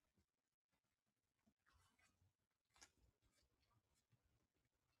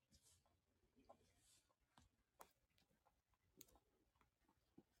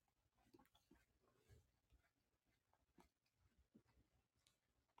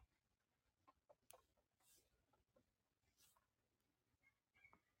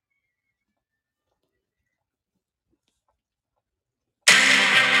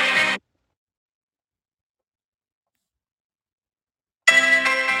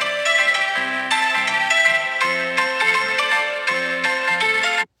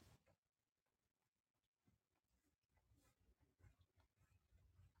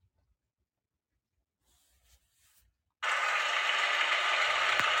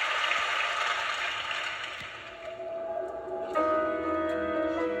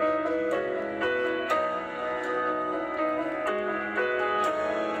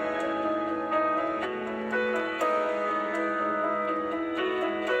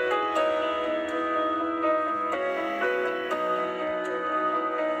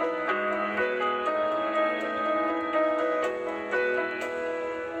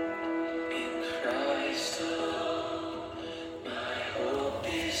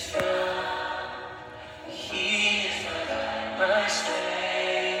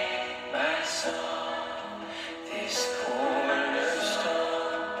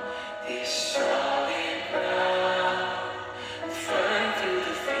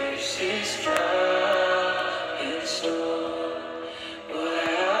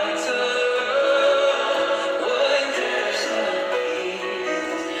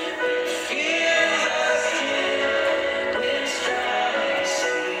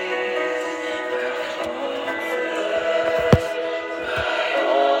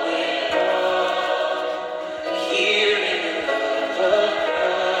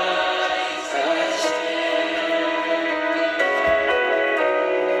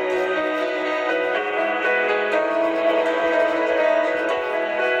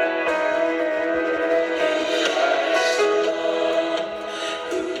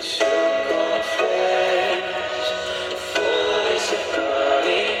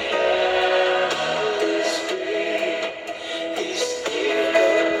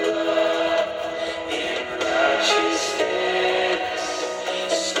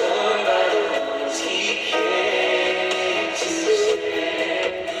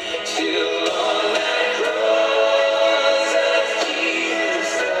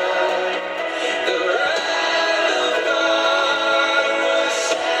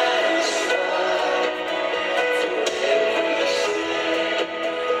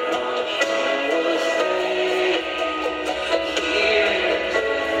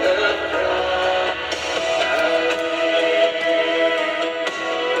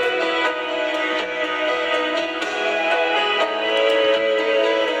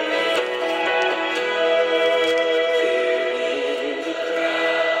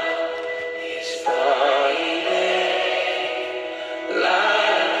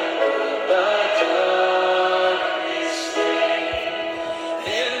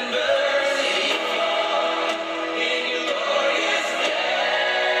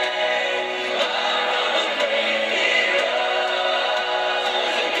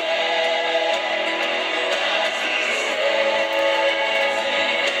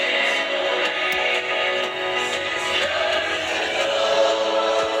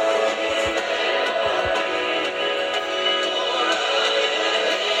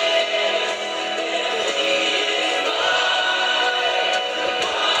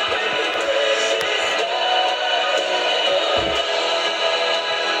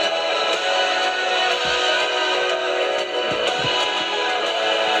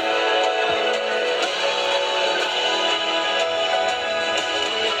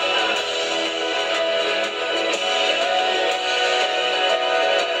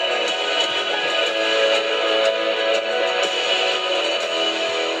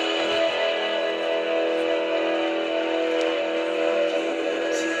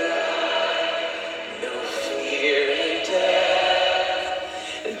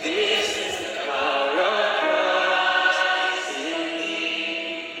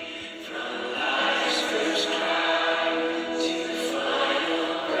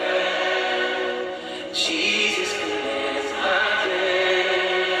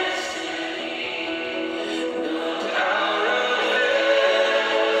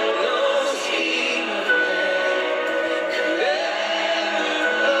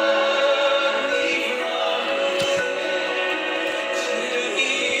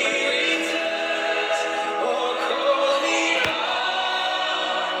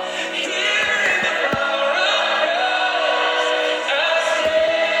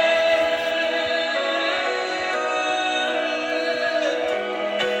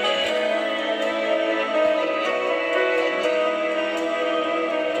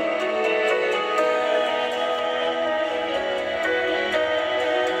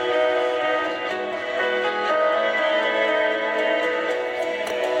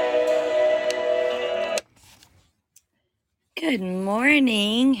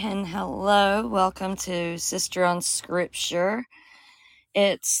morning and hello. Welcome to Sister on Scripture.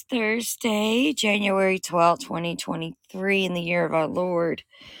 It's Thursday, January 12th, 2023, in the year of our Lord.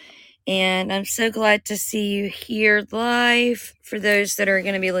 And I'm so glad to see you here live. For those that are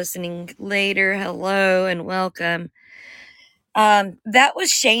going to be listening later, hello and welcome. That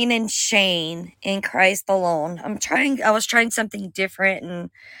was Shane and Shane in Christ Alone. I was trying something different, and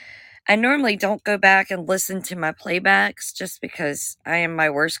I normally don't go back and listen to my playbacks just because I am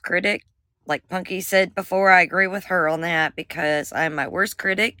my worst critic. Like Punky said before, I agree with her on that because I'm my worst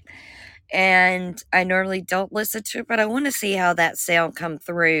critic and I normally don't listen to it, but I want to see how that sound come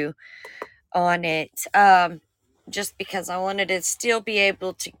through on it. Just because I wanted to still be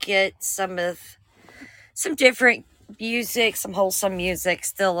able to get some different music, some wholesome music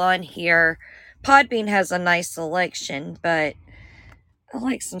still on here. Podbean has a nice selection, but I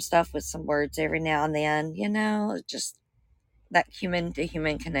like some stuff with some words every now and then, just that human to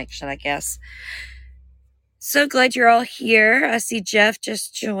human connection, I guess. So glad you're all here. I see Jeff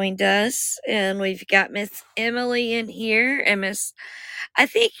just joined us, and we've got Miss Emily in here. And I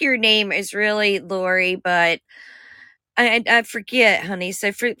think your name is really Lori, but I forget, honey.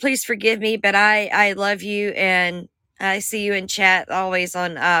 So please forgive me, but I love you, and I see you in chat always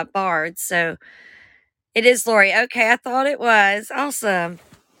on Bard. So it is Lori. Okay, I thought it was. Awesome.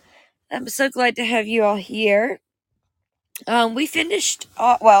 I'm so glad to have you all here. We finished,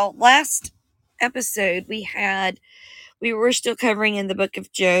 last episode we were still covering in the book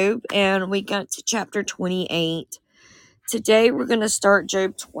of Job, and we got to chapter 28. Today we're going to start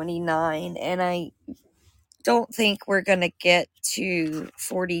Job 29, and I don't think we're going to get to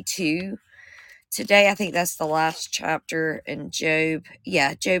 42 today. I think that's the last chapter in Job.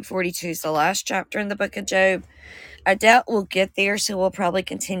 Yeah, Job 42 is the last chapter in the book of Job. I doubt we'll get there, so we'll probably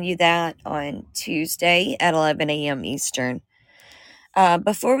continue that on Tuesday at 11 a.m. Eastern.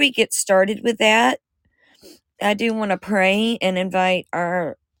 Before we get started with that, I do want to pray and invite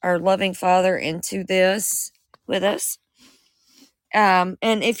our loving Father into this with us. And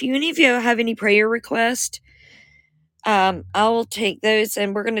if any of you have any prayer requests, I will take those,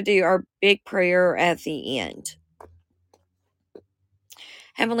 and we're going to do our big prayer at the end.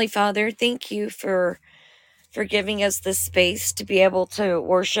 Heavenly Father, thank you for giving us this space to be able to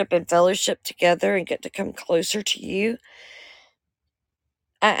worship and fellowship together and get to come closer to you.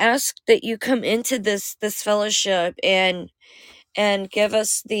 I ask that you come into this fellowship and give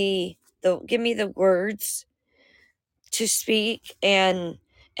us give me the words to speak and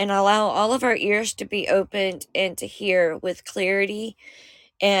allow all of our ears to be opened and to hear with clarity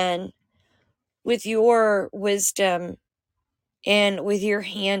and with your wisdom and with your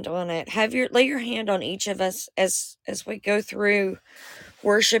hand on it. Lay your hand on each of us as we go through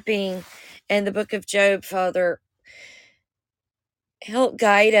worshiping in the book of Job, Father. Help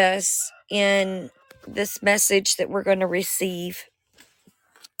guide us in this message that we're going to receive.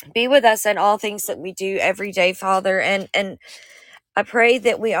 Be with us in all things that we do every day, Father, and I pray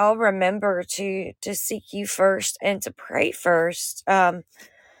that we all remember to seek you first and to pray first on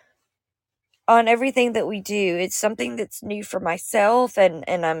everything that we do. It's something that's new for myself, and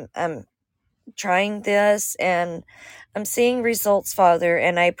I'm trying this, and I'm seeing results, Father,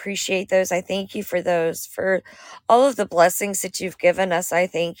 and I appreciate those. I thank you for those, for all of the blessings that you've given us. I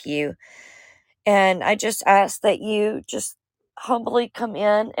thank you. And I just ask that you just humbly come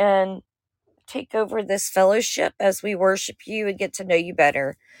in and take over this fellowship as we worship you and get to know you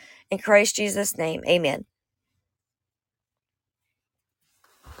better. In Christ Jesus' name, amen.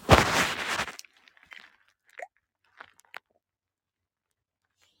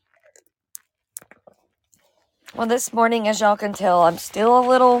 Well, this morning, as y'all can tell, I'm still a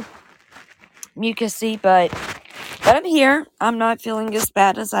little mucusy, but I'm here. I'm not feeling as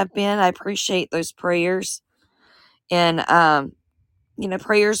bad as I've been. I appreciate those prayers. And,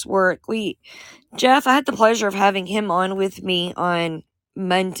 prayers work. Jeff, I had the pleasure of having him on with me on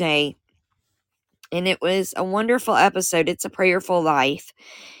Monday, and it was a wonderful episode. It's a Prayerful Life.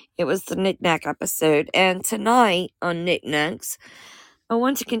 It was the Knickknack episode. And tonight on Knickknacks, I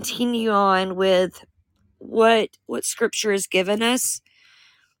want to continue on with what Scripture has given us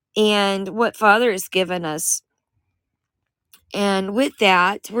and what Father has given us. And with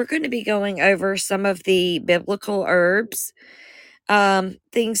that, we're going to be going over some of the biblical herbs,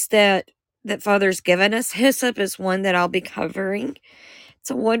 things that Father's given us. Hyssop is one that I'll be covering. It's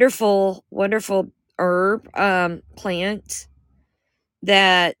a wonderful, wonderful herb, plant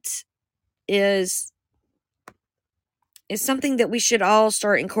that is something that we should all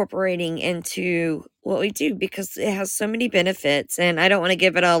start incorporating into what we do because it has so many benefits, and I don't want to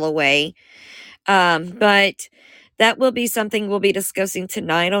give it all away. But That will be something we'll be discussing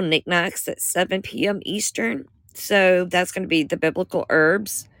tonight on Knickknacks at 7 p.m. Eastern. So that's going to be the biblical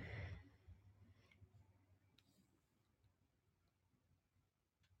herbs.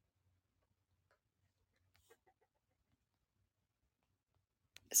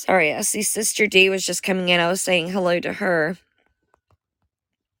 Sorry, I see Sister D was just coming in. I was saying hello to her.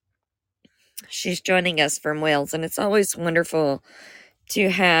 She's joining us from Wales, and it's always wonderful to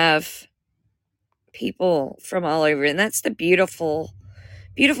have people from all over. And that's the beautiful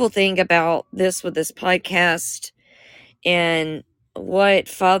thing about this with this podcast and what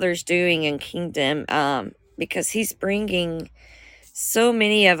Father's doing in Kingdom, because he's bringing so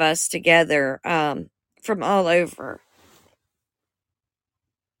many of us together from all over.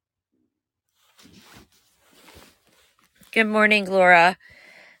 Good morning, Laura.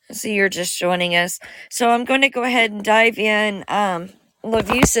 I see you're just joining us. So I'm going to go ahead and dive in.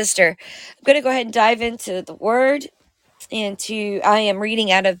 Love you, sister. I'm going to go ahead and dive into the Word. I am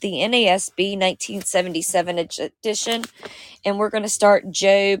reading out of the NASB 1977 edition, and we're going to start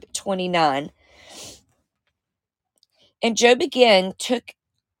Job 29. And Job again took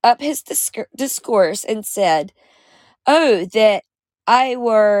up his discourse and said, "Oh, that I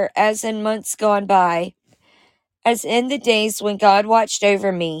were as in months gone by, as in the days when God watched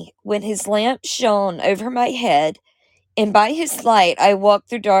over me, when his lamp shone over my head, and by his light I walked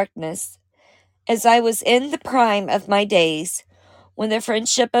through darkness, as I was in the prime of my days, when the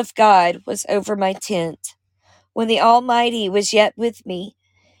friendship of God was over my tent, when the Almighty was yet with me,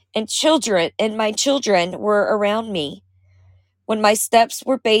 and my children were around me, when my steps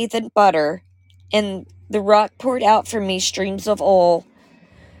were bathed in butter, and the rock poured out for me streams of oil,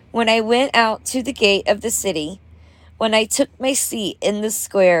 when I went out to the gate of the city, when I took my seat in the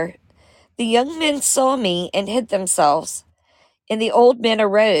square, the young men saw me and hid themselves, and the old men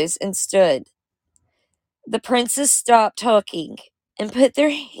arose and stood. The princes stopped talking and put their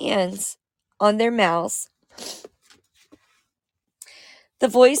hands on their mouths. The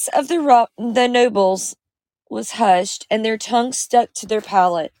voice of the nobles was hushed, and their tongues stuck to their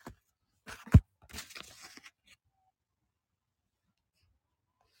palate.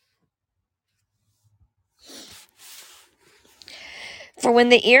 For when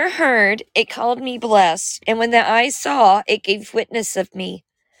the ear heard, it called me blessed, and when the eye saw, it gave witness of me.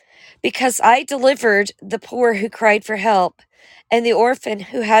 Because I delivered the poor who cried for help, and the orphan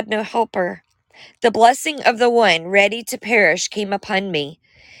who had no helper. The blessing of the one ready to perish came upon me,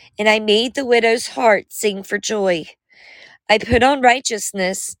 and I made the widow's heart sing for joy. I put on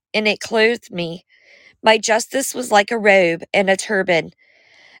righteousness, and it clothed me. My justice was like a robe and a turban.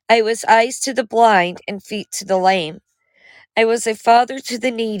 I was eyes to the blind and feet to the lame. I was a father to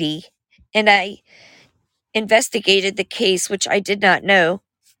the needy, and I investigated the case which I did not know.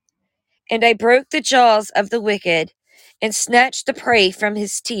 And I broke the jaws of the wicked, and snatched the prey from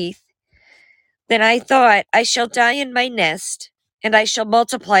his teeth. Then I thought, I shall die in my nest, and I shall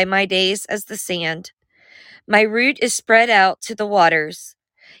multiply my days as the sand. My root is spread out to the waters,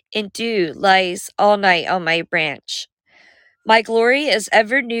 and dew lies all night on my branch. My glory is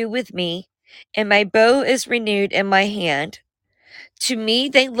ever new with me, and my bow is renewed in my hand. To me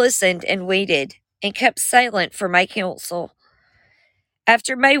they listened and waited, and kept silent for my counsel.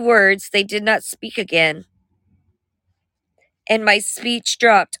 After my words they did not speak again, and my speech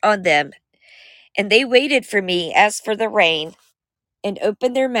dropped on them. And they waited for me as for the rain, and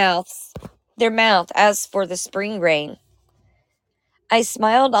opened their mouth as for the spring rain. I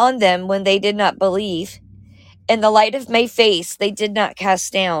smiled on them when they did not believe, and the light of my face they did not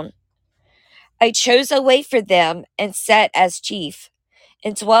cast down. I chose a way for them, and sat as chief,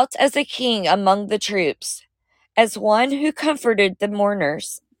 and dwelt as a king among the troops, as one who comforted the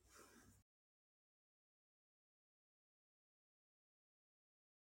mourners.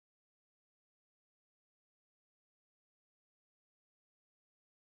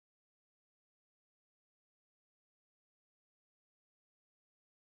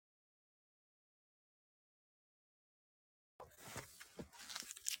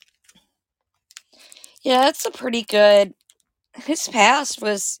 Yeah, that's a pretty good. His past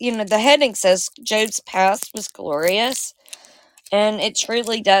was, the heading says Job's past was glorious, and it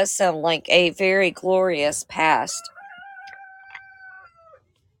truly does sound like a very glorious past.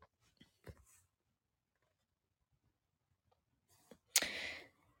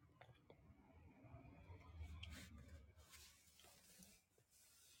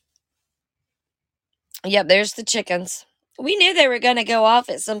 Yep, there's the chickens. We knew they were going to go off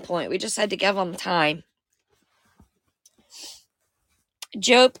at some point. We just had to give them time.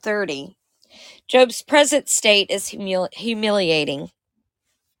 Job 30. Job's present state is humiliating.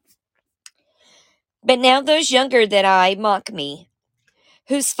 But now those younger than I mock me,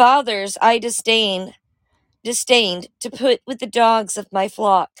 whose fathers I disdained to put with the dogs of my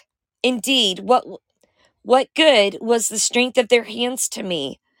flock. Indeed, what good was the strength of their hands to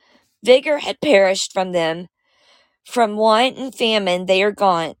me? Vigor had perished from them. From want and famine they are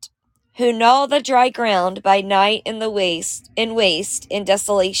gaunt, who gnaw the dry ground by night in waste and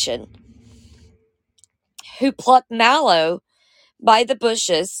desolation, who pluck mallow by the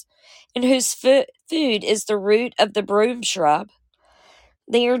bushes, and whose food is the root of the broom shrub.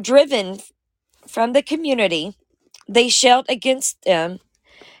 They are driven from the community. They shout against them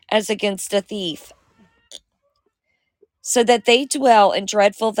as against a thief, so that they dwell in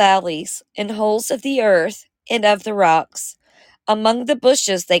dreadful valleys, in holes of the earth and of the rocks. Among the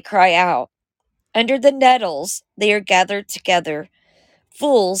bushes they cry out. Under the nettles they are gathered together.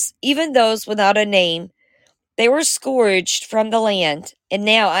 Fools, even those without a name, they were scourged from the land, and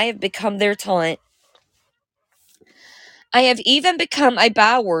now I have become their taunt. I have even become a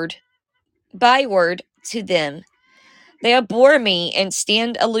byword to them. They abhor me and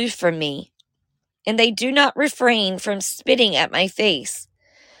stand aloof from me, and they do not refrain from spitting at my face,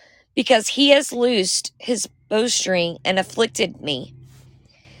 because he has loosed his bowstring and afflicted me.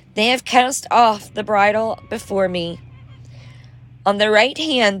 They have cast off the bridle before me. On the right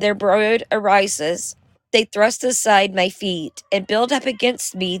hand their brood arises. They thrust aside my feet and build up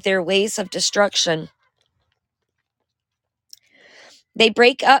against me their ways of destruction. They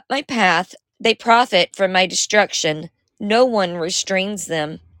break up my path. They profit from my destruction. No one restrains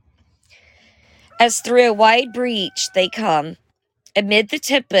them. As through a wide breach they come. Amid the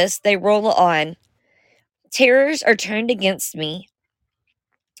tempest they roll on. Terrors are turned against me.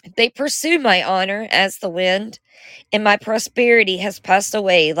 They pursue my honor as the wind, and my prosperity has passed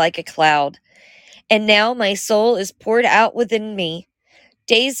away like a cloud. And now my soul is poured out within me.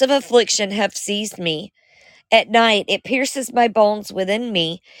 Days of affliction have seized me. At night it pierces my bones within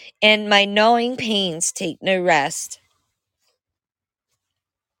me, and my gnawing pains take no rest.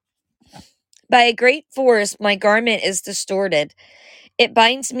 By a great force my garment is distorted. It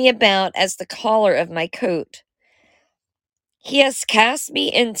binds me about as the collar of my coat. He has cast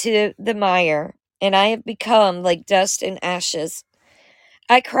me into the mire, and I have become like dust and ashes.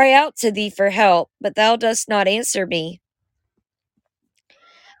 I cry out to thee for help, but thou dost not answer me.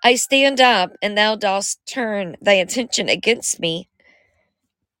 I stand up, and thou dost turn thy attention against me.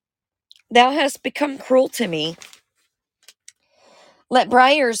 Thou hast become cruel to me. Let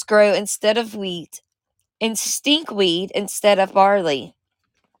briars grow instead of wheat, and stinkweed instead of barley.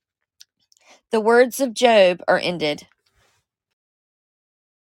 The words of Job are ended.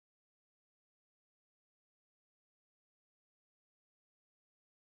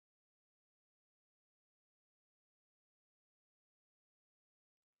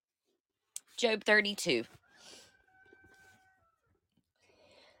 Job 32.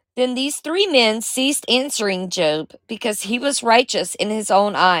 Then these three men ceased answering Job, because he was righteous in his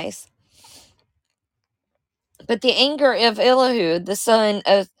own eyes. But the anger of Elihu, the son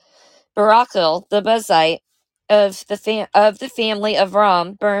of Barachel the Buzite, of the family of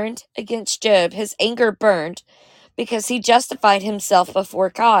Ram, burned against Job. His anger burned, because he justified himself before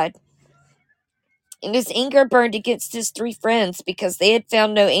God. And his anger burned against his three friends, because they had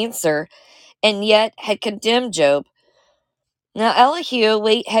found no answer, and yet had condemned Job. Now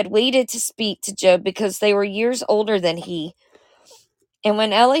Elihu had waited to speak to Job, because they were years older than he. And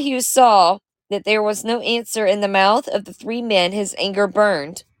when Elihu saw that there was no answer in the mouth of the three men, his anger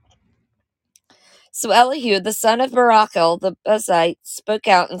burned. So Elihu, the son of Barachel the Buzite, spoke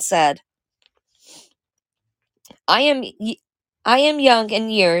out and said, I am young in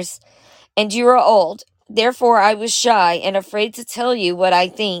years, and you are old. Therefore I was shy and afraid to tell you what I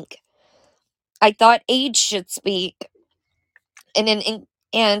think. I thought age should speak, and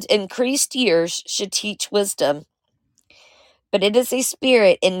increased years should teach wisdom. But it is a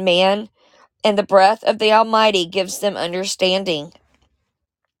spirit in man, and the breath of the Almighty gives them understanding.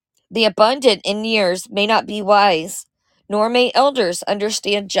 The abundant in years may not be wise, nor may elders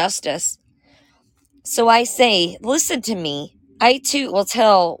understand justice. So I say, listen to me. I too will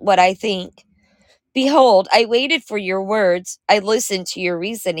tell what I think. Behold, I waited for your words. I listened to your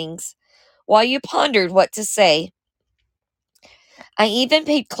reasonings, while you pondered what to say. I even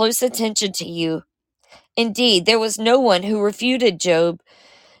paid close attention to you. Indeed, there was no one who refuted Job,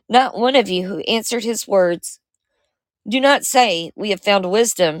 not one of you who answered his words. Do not say, we have found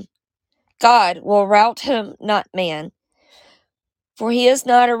wisdom. God will rout him, not man. For he has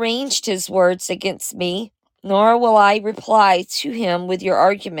not arranged his words against me, nor will I reply to him with your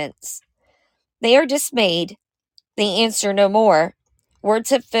arguments. They are dismayed. They answer no more. Words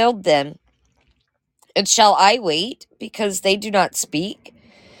have failed them. And shall I wait, because they do not speak?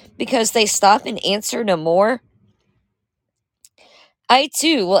 Because they stop and answer no more? I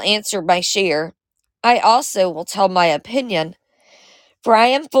too will answer my share. I also will tell my opinion. For I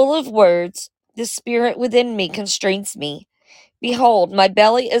am full of words. The spirit within me constrains me. Behold, my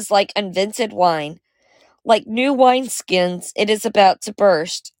belly is like unvented wine. Like new wineskins, it is about to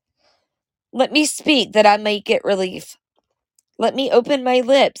burst. Let me speak that I may get relief. Let me open my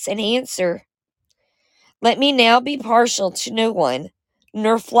lips and answer. Let me now be partial to no one,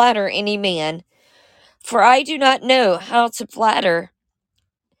 nor flatter any man, for I do not know how to flatter,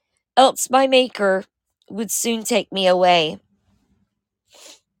 else my Maker would soon take me away.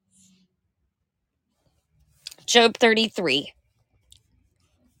 Job 33.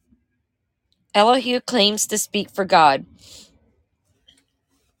 Elihu claims to speak for God.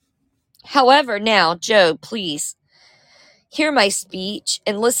 However, now, Job, please, hear my speech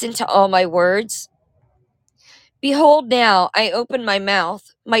and listen to all my words. Behold, now I open my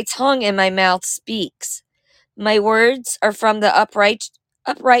mouth, my tongue in my mouth speaks. My words are from the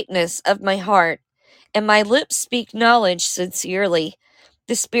uprightness of my heart, and my lips speak knowledge sincerely.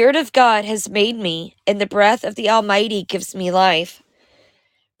 The Spirit of God has made me, and the breath of the Almighty gives me life.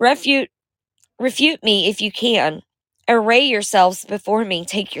 Refute me if you can. Array yourselves before me,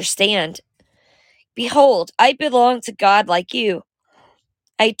 take your stand. Behold, I belong to God like you.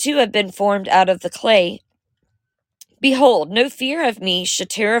 I too have been formed out of the clay. Behold, no fear of me should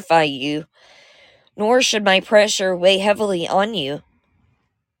terrify you, nor should my pressure weigh heavily on you.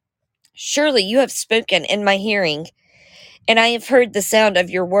 Surely you have spoken in my hearing, and I have heard the sound of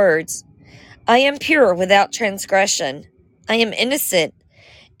your words. I am pure without transgression. I am innocent,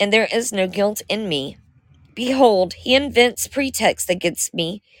 and there is no guilt in me. Behold, he invents pretexts against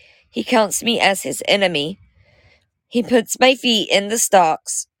me. He counts me as his enemy. He puts my feet in the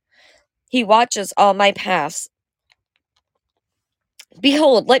stocks. He watches all my paths.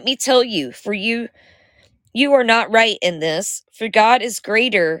 Behold, let me tell you, for you are not right in this, for God is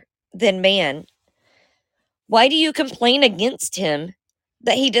greater than man. Why do you complain against him,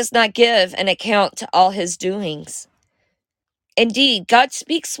 that he does not give an account to all his doings? Indeed, God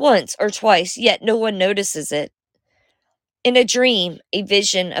speaks once or twice, yet no one notices it. In a dream, a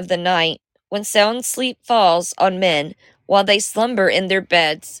vision of the night, when sound sleep falls on men while they slumber in their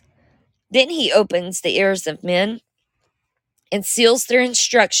beds, then he opens the ears of men and seals their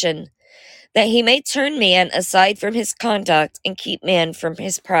instruction, that he may turn man aside from his conduct and keep man from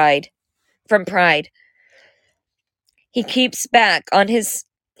pride. He keeps back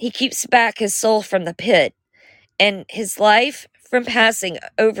his soul from the pit, and his life from passing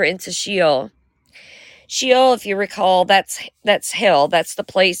over into Sheol. Sheol, if you recall, that's hell. That's the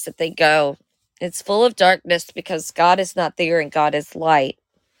place that they go. It's full of darkness because God is not there and God is light.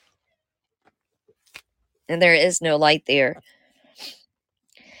 And there is no light there.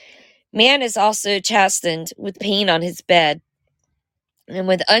 Man is also chastened with pain on his bed, and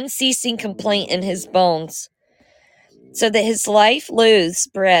with unceasing complaint in his bones, so that his life loathes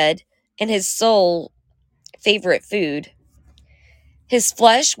bread, and his soul favorite food. His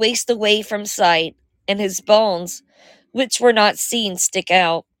flesh wastes away from sight, and his bones, which were not seen, stick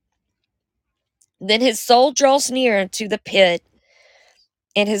out. Then his soul draws near to the pit,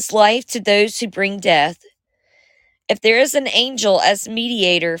 and his life to those who bring death. If there is an angel as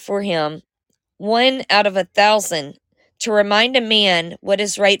mediator for him, 1 out of 1,000, to remind a man what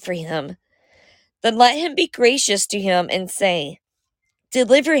is right for him, then let him be gracious to him and say,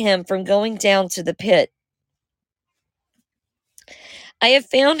 deliver him from going down to the pit. I have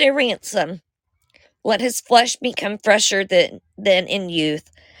found a ransom. Let his flesh become fresher than in youth.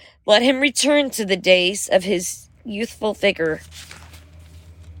 Let him return to the days of his youthful vigor.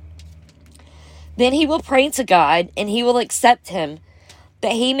 Then he will pray to God, and he will accept him,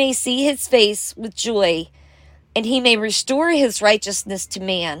 that he may see his face with joy, and he may restore his righteousness to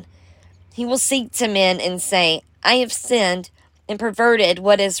man. He will seek to men and say, I have sinned and perverted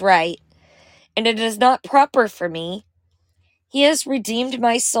what is right, and it is not proper for me. He has redeemed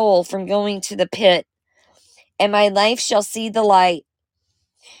my soul from going to the pit, and my life shall see the light.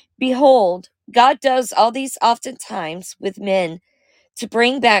 Behold, God does all these oftentimes with men to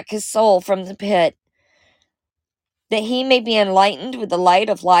bring back his soul from the pit, that he may be enlightened with the light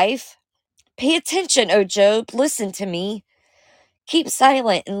of life. Pay attention, O Job, listen to me. Keep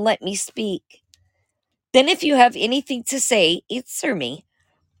silent and let me speak. Then if you have anything to say, answer me.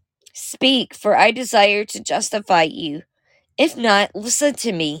 Speak, for I desire to justify you. If not, listen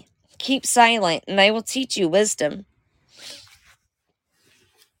to me. Keep silent, and I will teach you wisdom.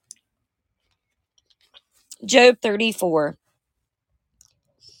 Job 34.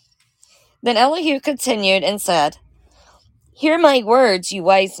 Then Elihu continued and said, Hear my words, you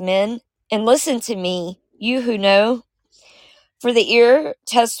wise men, and listen to me, you who know. For the ear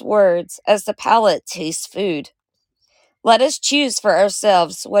tests words as the palate tastes food. Let us choose for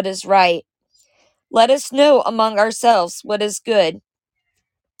ourselves what is right. Let us know among ourselves what is good.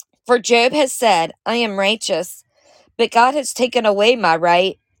 For Job has said, I am righteous, but God has taken away my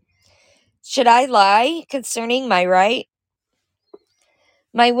right. Should I lie concerning my right?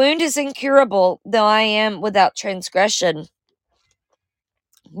 My wound is incurable, though I am without transgression.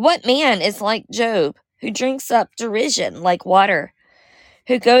 What man is like Job, who drinks up derision like water,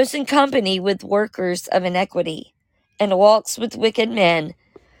 who goes in company with workers of iniquity, and walks with wicked men?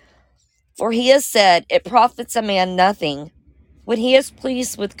 For he has said, It profits a man nothing, when he is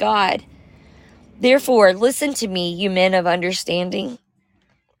pleased with God. Therefore, listen to me, you men of understanding.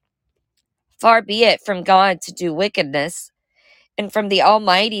 Far be it from God to do wickedness, and from the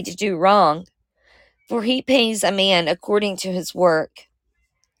Almighty to do wrong, for he pays a man according to his work,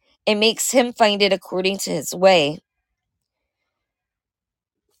 and makes him find it according to his way.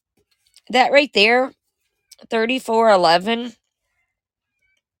 That right there, 34:11,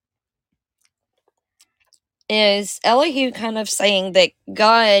 is Elihu kind of saying that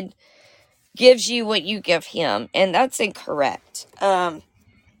God gives you what you give him, and that's incorrect.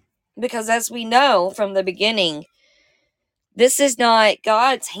 Because as we know from the beginning, this is not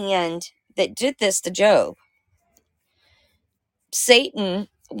God's hand that did this to Job. Satan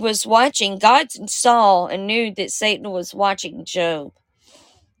was watching. God saw and knew that Satan was watching Job.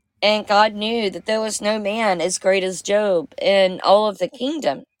 And God knew that there was no man as great as Job in all of the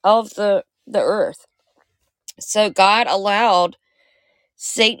kingdom, all of the earth. So God allowed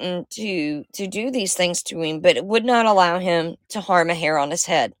Satan to do these things to him, but it would not allow him to harm a hair on his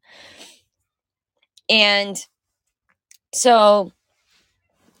head. And so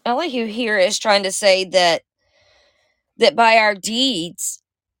Elihu here is trying to say that by our deeds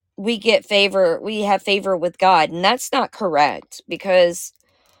we get favor, we have favor with God, and that's not correct, because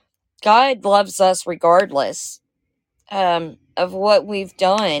God loves us regardless of what we've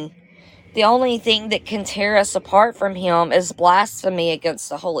done. The only thing that can tear us apart from him is blasphemy against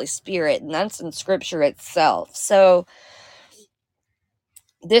the Holy Spirit, and that's in Scripture itself. So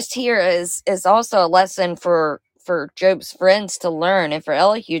this here is also a lesson for Job's friends to learn, and for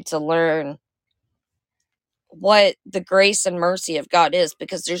Elihu to learn what the grace and mercy of God is,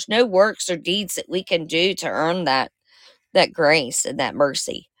 because there's no works or deeds that we can do to earn that grace and that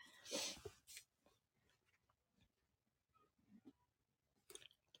mercy.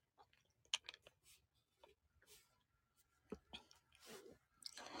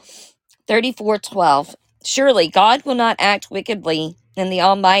 (34:12) Surely God will not act wickedly, and the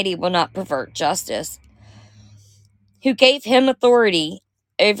Almighty will not pervert justice. Who gave him authority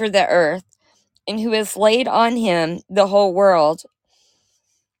over the earth, and who has laid on him the whole world?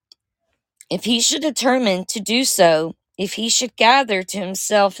 If he should determine to do so, if he should gather to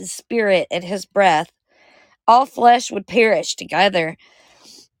himself his spirit and his breath, all flesh would perish together,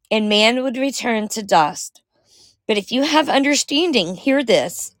 and man would return to dust. But if you have understanding, hear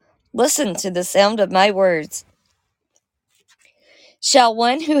this. Listen to the sound of my words. Shall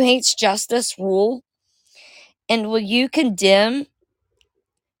one who hates justice rule? And will you condemn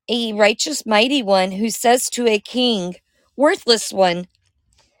a righteous mighty one who says to a king, worthless one,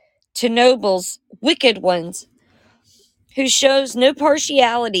 to nobles, wicked ones, who shows no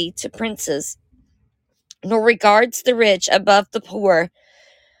partiality to princes, nor regards the rich above the poor,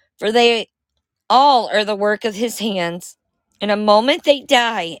 for they all are the work of his hands. In a moment they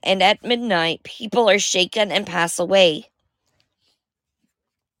die, and at midnight people are shaken and pass away.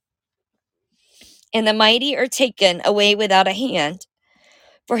 And the mighty are taken away without a hand,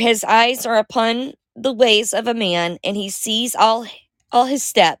 for his eyes are upon the ways of a man, and he sees all his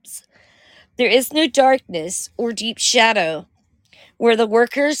steps. There is no darkness or deep shadow where the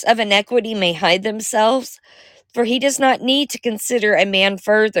workers of iniquity may hide themselves, for he does not need to consider a man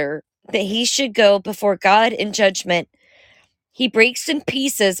further, that he should go before God in judgment. He breaks in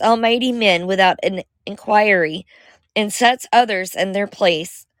pieces almighty men without an inquiry, and sets others in their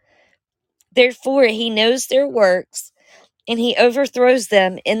place. Therefore he knows their works, and he overthrows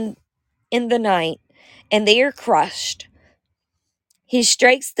them in the night, and they are crushed. He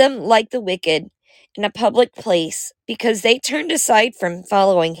strikes them like the wicked in a public place, because they turned aside from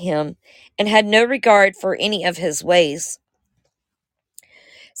following him, and had no regard for any of his ways,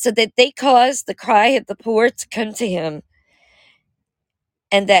 so that they caused the cry of the poor to come to him,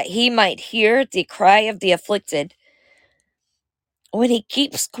 and that he might hear the cry of the afflicted. When he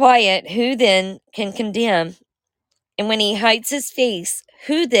keeps quiet, who then can condemn? And when he hides his face,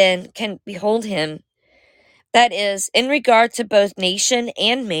 who then can behold him? That is, in regard to both nation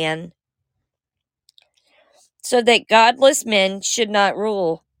and man, so that godless men should not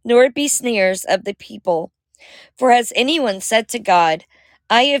rule, nor be snares of the people. For has anyone said to God,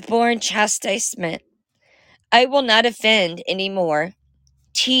 I have borne chastisement, I will not offend any more.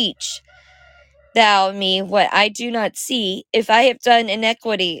 Teach thou me what I do not see. If I have done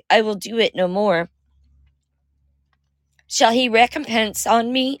iniquity, I will do it no more. Shall he recompense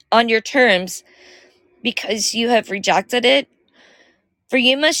on me on your terms, because you have rejected it? For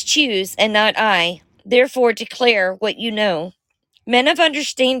you must choose, and not I. Therefore declare what you know. Men of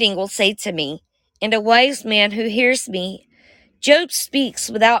understanding will say to me, and a wise man who hears me, Job speaks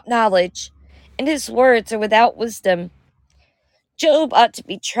without knowledge, and his words are without wisdom. Job ought to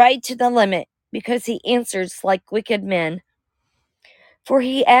be tried to the limit, because he answers like wicked men. For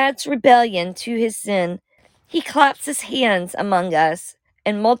he adds rebellion to his sin. He claps his hands among us,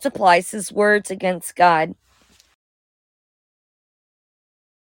 and multiplies his words against God.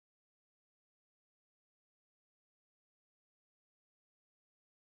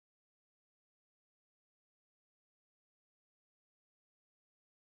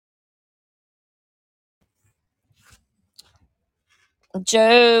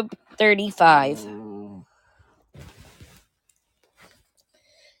 Job 35.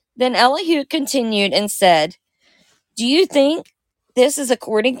 Then Elihu continued and said, Do you think this is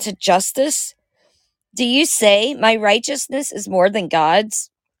according to justice? Do you say, My righteousness is more than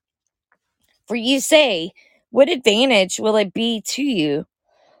God's? For you say, What advantage will it be to you?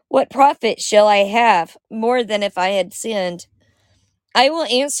 What profit shall I have more than if I had sinned? I will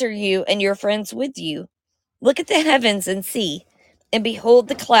answer you and your friends with you. Look at the heavens and see, and behold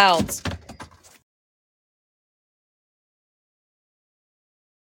the clouds.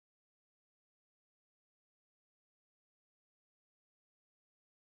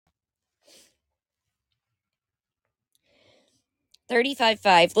 Thirty-five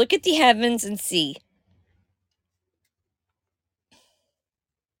 5. Look at the heavens and see.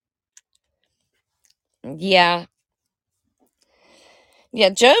 Yeah. Yeah,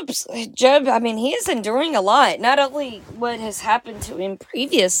 Job, I mean, he is enduring a lot. Not only what has happened to him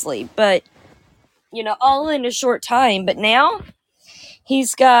previously, but all in a short time. But now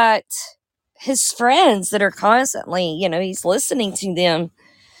he's got his friends that are constantly, he's listening to them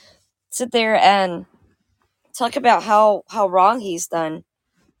sit there and talk about how wrong he's done.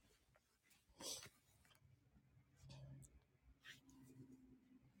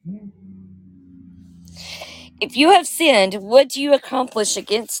 If you have sinned, what do you accomplish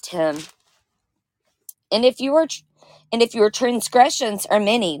against him? And if your transgressions are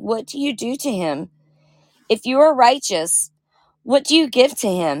many, what do you do to him? If you are righteous, what do you give to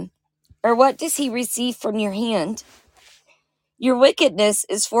him? Or what does he receive from your hand? Your wickedness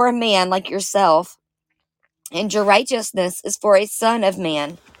is for a man like yourself, and your righteousness is for a son of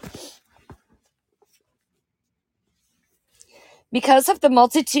man. Because of the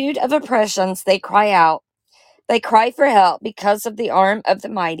multitude of oppressions, they cry out. They cry for help because of the arm of the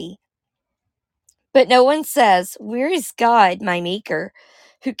mighty. But no one says, Where is God, my Maker,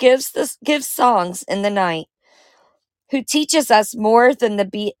 who gives songs in the night, who teaches us more than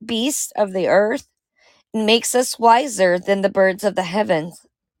the beasts of the earth, and makes us wiser than the birds of the heavens?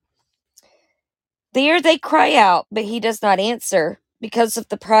 There they cry out, but he does not answer, because of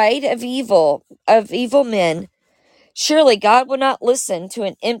the pride of evil men. Surely God will not listen to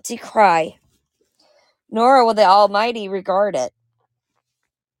an empty cry, nor will the Almighty regard it.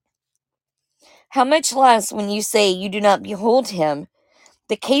 How much less when you say you do not behold him?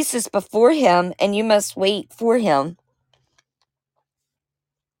 The case is before him, and you must wait for him.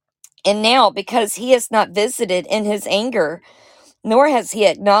 And now, because he has not visited in his anger, nor has he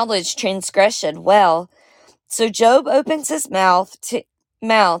acknowledged transgression, well, so Job opens his mouth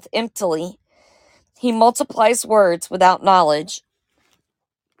emptily. He multiplies words without knowledge.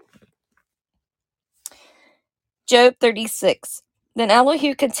 Job 36. Then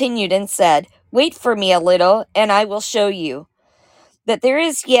Elihu continued and said, Wait for me a little, and I will show you that there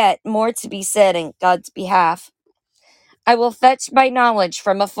is yet more to be said in God's behalf. I will fetch my knowledge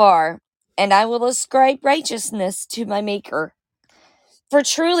from afar, and I will ascribe righteousness to my Maker. For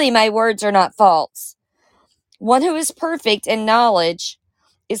truly my words are not false. One who is perfect in knowledge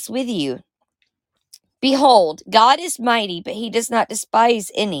is with you. Behold, God is mighty, but he does not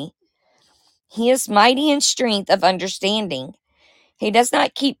despise any. He is mighty in strength of understanding. He does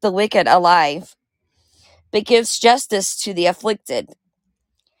not keep the wicked alive, but gives justice to the afflicted.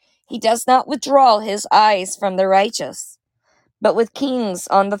 He does not withdraw his eyes from the righteous, but with kings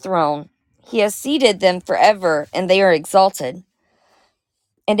on the throne, He has seated them forever, and they are exalted.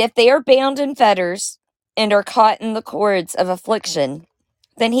 And if they are bound in fetters and are caught in the cords of affliction,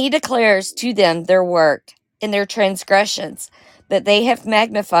 then he declares to them their work and their transgressions, that they have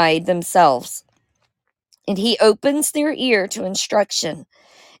magnified themselves. And he opens their ear to instruction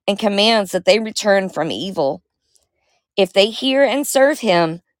and commands that they return from evil. If they hear and serve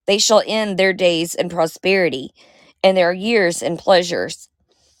him, they shall end their days in prosperity and their years in pleasures.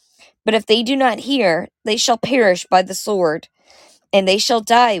 But if they do not hear, they shall perish by the sword, and they shall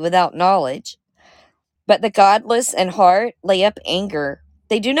die without knowledge. But the godless in heart lay up anger.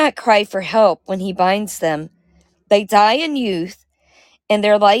 They do not cry for help when he binds them. They die in youth, and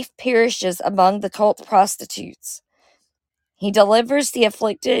their life perishes among the cult prostitutes. He delivers the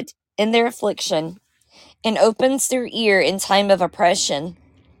afflicted in their affliction, and opens their ear in time of oppression.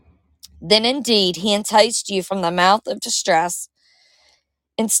 Then indeed he enticed you from the mouth of distress.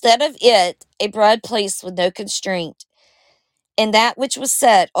 Instead of it, a broad place with no constraint, and that which was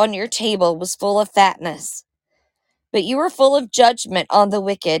set on your table was full of fatness. But you were full of judgment on the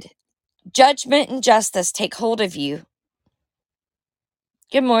wicked. Judgment and justice take hold of you.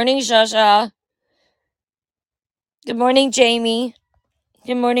 Good morning, Jaja. Good morning, Jamie.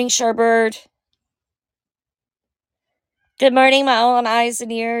 Good morning, Sherbird. Good morning, my own eyes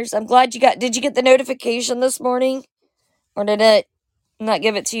and ears. I'm glad did you get the notification this morning? Or did it not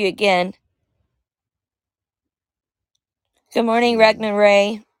give it to you again? Good morning, Ragnar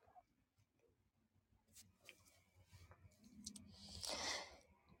Ray.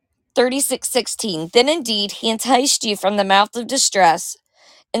 36:16. Then indeed he enticed you from the mouth of distress.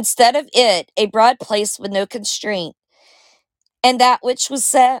 Instead of it, a broad place with no constraint. And that which was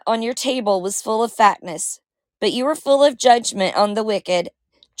set on your table was full of fatness. But you were full of judgment on the wicked.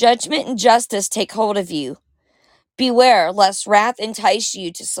 Judgment and justice take hold of you. Beware lest wrath entice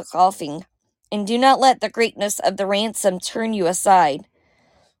you to scoffing, and do not let the greatness of the ransom turn you aside.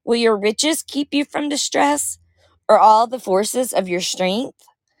 Will your riches keep you from distress, or all the forces of your strength?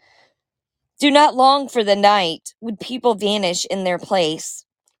 Do not long for the night when people vanish in their place.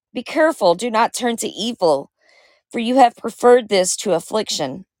 Be careful, do not turn to evil, for you have preferred this to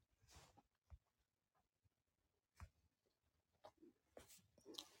affliction.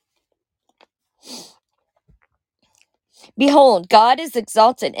 Behold, God is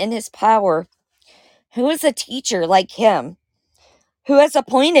exalted in his power. Who is a teacher like him? Who has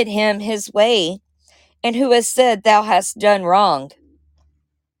appointed him his way, and who has said, Thou hast done wrong?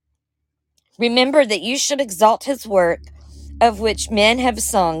 Remember that you should exalt his work, of which men have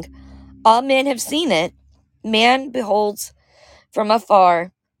sung. All men have seen it. Man beholds from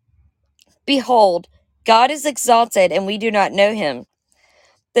afar. Behold, God is exalted, and we do not know him.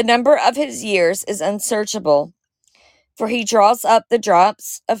 The number of his years is unsearchable, for he draws up the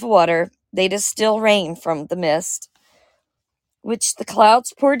drops of water, they distill rain from the mist, which the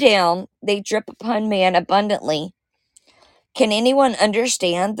clouds pour down, they drip upon man abundantly. Can anyone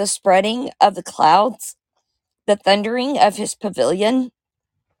understand the spreading of the clouds, the thundering of his pavilion?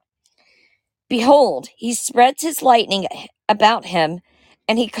 Behold, he spreads his lightning about him,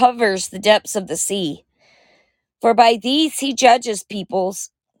 and he covers the depths of the sea. For by these he judges peoples.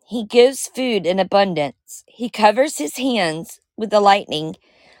 He gives food in abundance. He covers his hands with the lightning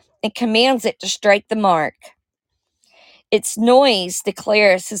and commands it to strike the mark. Its noise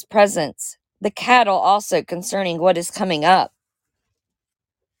declares his presence, the cattle also concerning what is coming up.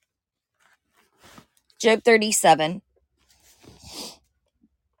 Job 37.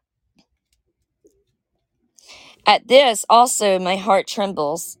 At this also my heart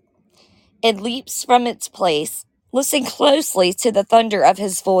trembles. It leaps from its place. Listen closely to the thunder of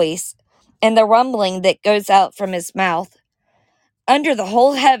his voice and the rumbling that goes out from his mouth. Under the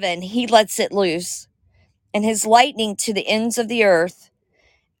whole heaven he lets it loose, and his lightning to the ends of the earth.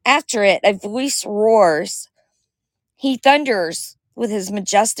 After it a voice roars. He thunders with his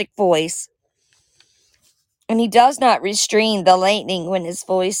majestic voice, and he does not restrain the lightning when his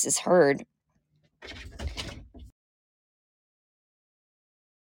voice is heard.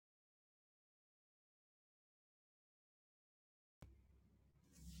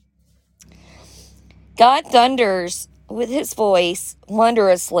 God thunders with his voice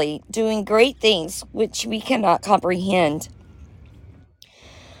wondrously, doing great things which we cannot comprehend.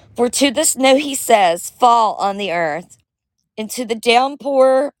 For to the snow he says, Fall on the earth, and to the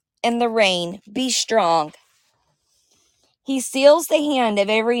downpour and the rain, Be strong. He seals the hand of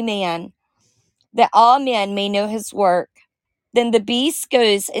every man, that all men may know his work. Then the beast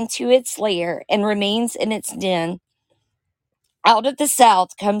goes into its lair and remains in its den. Out of the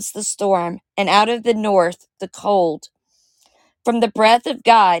south comes the storm, and out of the north the cold. From the breath of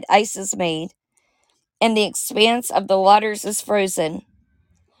God, ice is made, and the expanse of the waters is frozen.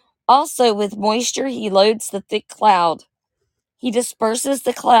 Also, with moisture, he loads the thick cloud. He disperses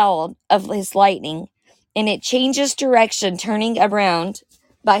the cloud of his lightning, and it changes direction, turning around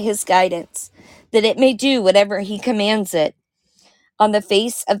by his guidance, that it may do whatever he commands it on the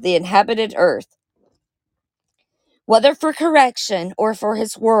face of the inhabited earth. Whether for correction or for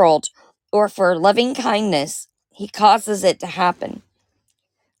his world or for loving kindness, he causes it to happen.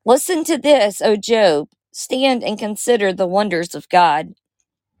 Listen to this, O Job. Stand and consider the wonders of God.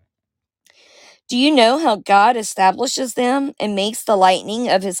 Do you know how God establishes them and makes the lightning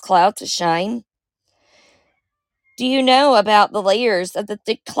of his cloud to shine? Do you know about the layers of the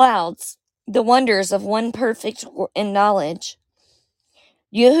thick clouds, the wonders of one perfect in knowledge?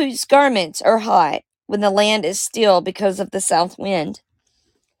 You whose garments are hot when the land is still because of the south wind.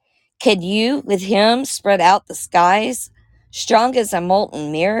 Can you, with him, spread out the skies, strong as a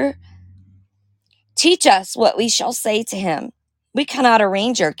molten mirror? Teach us what we shall say to him. We cannot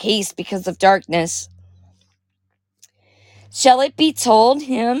arrange our case because of darkness. Shall it be told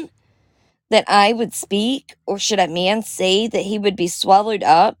him that I would speak, or should a man say that he would be swallowed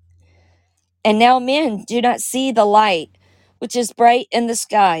up? And now men do not see the light, which is bright in the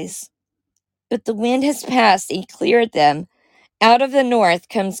skies. But the wind has passed and cleared them. Out of the north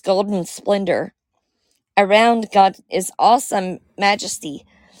comes golden splendor. Around God is awesome majesty.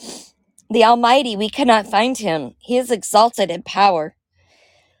 The Almighty, we cannot find him. He is exalted in power.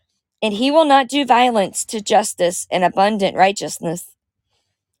 And he will not do violence to justice and abundant righteousness.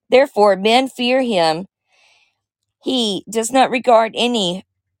 Therefore, men fear him. He does not regard any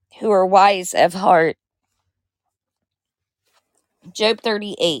who are wise of heart. Job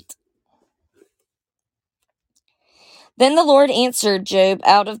 38. Then the Lord answered Job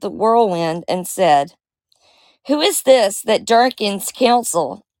out of the whirlwind and said, Who is this that darkens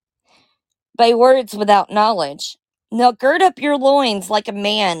counsel by words without knowledge? Now gird up your loins like a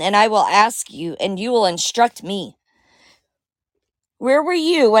man, and I will ask you, and you will instruct me. Where were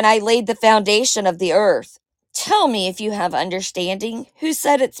you when I laid the foundation of the earth? Tell me if you have understanding. Who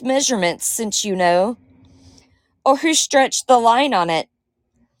set its measurements, since you know? Or who stretched the line on it?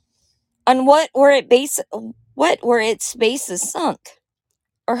 On what were its bases sunk?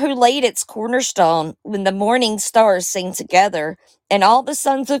 Or who laid its cornerstone when the morning stars sang together, and all the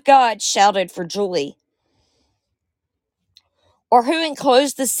sons of God shouted for joy? Or who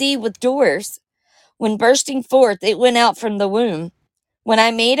enclosed the sea with doors? When bursting forth it went out from the womb. When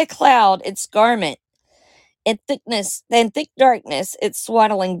I made a cloud its garment, and thick darkness its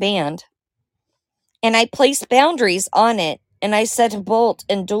swaddling band. And I placed boundaries on it, and I set a bolt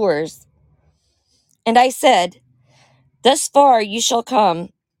and doors. And I said, Thus far you shall come,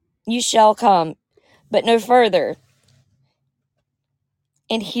 but no further.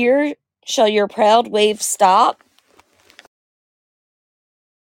 And here shall your proud waves stop.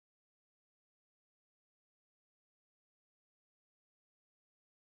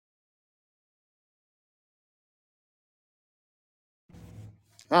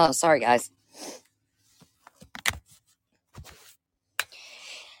 Oh, sorry, guys.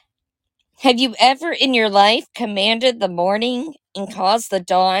 Have you ever in your life commanded the morning and caused the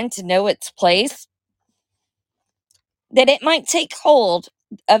dawn to know its place, that it might take hold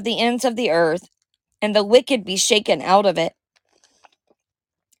of the ends of the earth, and the wicked be shaken out of it?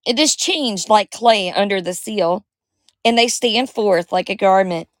 It is changed like clay under the seal, and they stand forth like a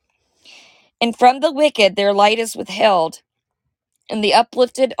garment. And from the wicked their light is withheld, and the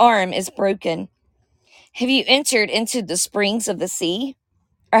uplifted arm is broken. Have you entered into the springs of the sea?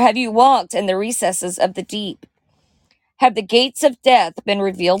 Or have you walked in the recesses of the deep? Have the gates of death been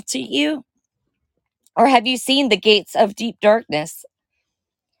revealed to you? Or have you seen the gates of deep darkness?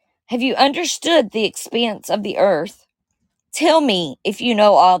 Have you understood the expanse of the earth? Tell me if you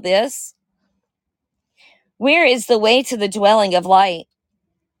know all this. Where is the way to the dwelling of light?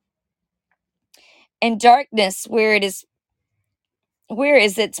 And darkness, where is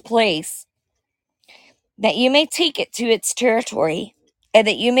its place? That you may take it to its territory, and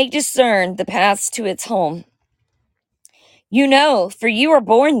that you may discern the paths to its home. You know, for you were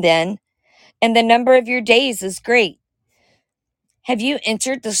born then, and the number of your days is great. Have you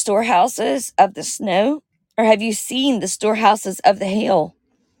entered the storehouses of the snow, or have you seen the storehouses of the hail,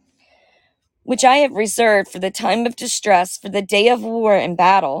 which I have reserved for the time of distress, for the day of war and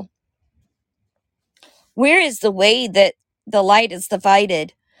battle? Where is the way that the light is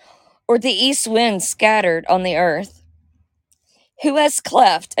divided, or the east wind scattered on the earth? Who has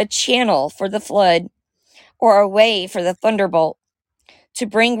cleft a channel for the flood, or a way for the thunderbolt, to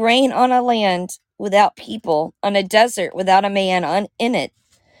bring rain on a land without people, on a desert without a man in it,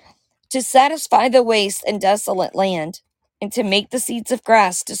 to satisfy the waste and desolate land, and to make the seeds of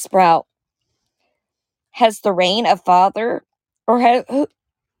grass to sprout? Has the rain a father, or has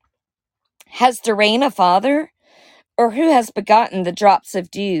the rain a father, or who has begotten the drops of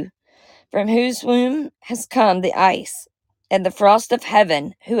dew, from whose womb has come the ice, and the frost of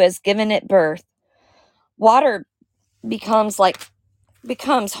heaven, who has given it birth? Water becomes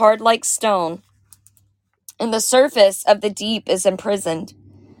hard like stone, and the surface of the deep is imprisoned.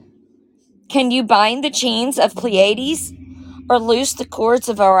 Can you bind the chains of Pleiades, or loose the cords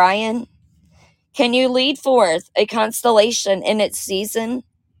of Orion? Can you lead forth a constellation in its season,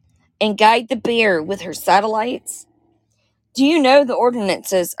 and guide the bear with her satellites? Do you know the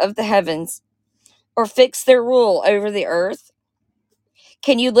ordinances of the heavens, or fix their rule over the earth?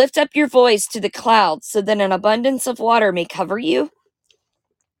 Can you lift up your voice to the clouds, so that an abundance of water may cover you?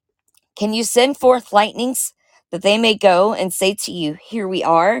 Can you send forth lightnings, that they may go and say to you, Here we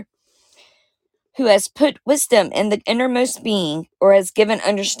are? Who has put wisdom in the innermost being, or has given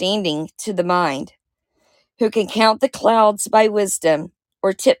understanding to the mind? Who can count the clouds by wisdom,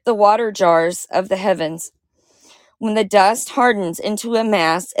 or tip the water jars of the heavens? When the dust hardens into a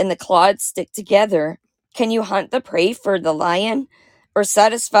mass and the clods stick together, can you hunt the prey for the lion, or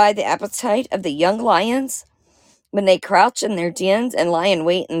satisfy the appetite of the young lions, when they crouch in their dens and lie in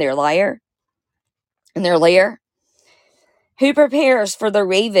wait in their lair? Who prepares for the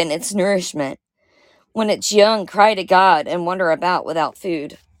raven its nourishment, when its young cry to God and wander about without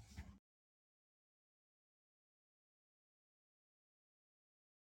food?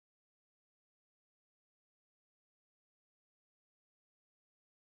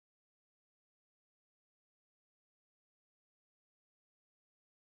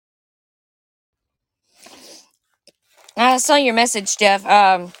 I saw your message, Jeff,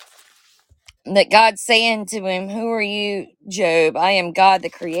 that God's saying to him, Who are you, Job? I am God, the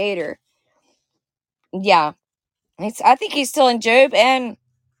creator. Yeah, I think he's still in Job and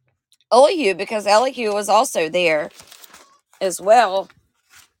Elihu, because Elihu was also there as well.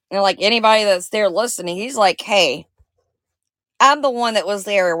 And like anybody that's there listening, he's like, Hey, I'm the one that was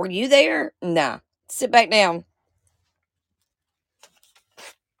there. Were you there? Nah. Sit back down.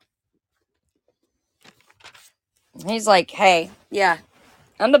 He's like, Hey, yeah,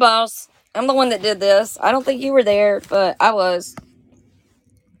 I'm the boss. I'm the one that did this. I don't think you were there, but I was.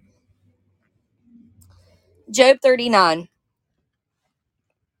 Job 39.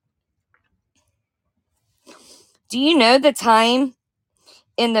 Do you know the time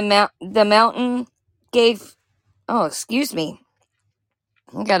in the mountain gave... Oh, excuse me.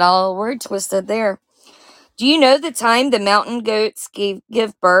 I got all word twisted there. Do you know the time the mountain goats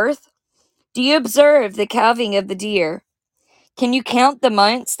give birth? Do you observe the calving of the deer? Can you count the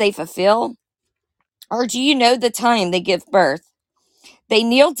months they fulfill? Or do you know the time they give birth? They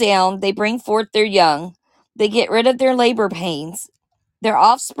kneel down, they bring forth their young, they get rid of their labor pains. Their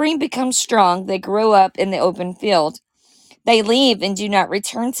offspring become strong, they grow up in the open field. They leave and do not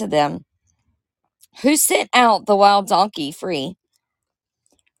return to them. Who sent out the wild donkey free?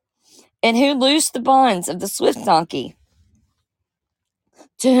 And who loosed the bonds of the swift donkey?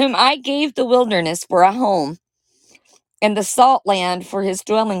 To whom I gave the wilderness for a home, and the salt land for his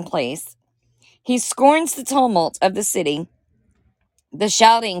dwelling place. He scorns the tumult of the city. The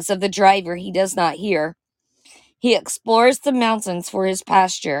shoutings of the driver he does not hear. He explores the mountains for his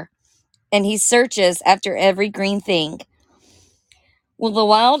pasture, and he searches after every green thing. Will the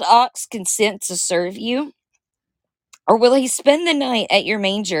wild ox consent to serve you? Or will he spend the night at your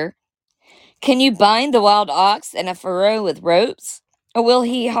manger? Can you bind the wild ox in a furrow with ropes? Or will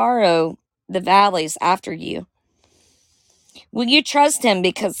he harrow the valleys after you? Will you trust him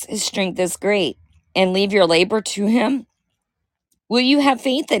because his strength is great, and leave your labor to him? Will you have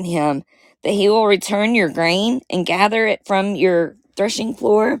faith in him that he will return your grain and gather it from your threshing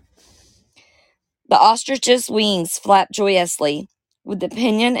floor? The ostrich's wings flap joyously with the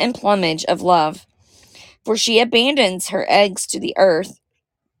pinion and plumage of love, for she abandons her eggs to the earth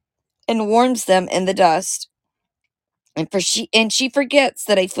and warms them in the dust. And she forgets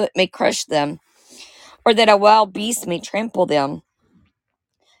that a foot may crush them, or that a wild beast may trample them.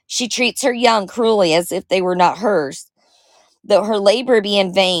 She treats her young cruelly as if they were not hers. Though her labor be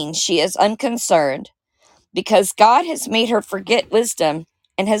in vain, she is unconcerned, because God has made her forget wisdom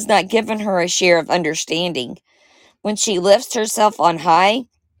and has not given her a share of understanding. When she lifts herself on high,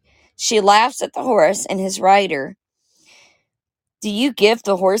 she laughs at the horse and his rider. Do you give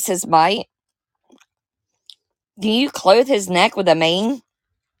the horse his might? Do you clothe his neck with a mane?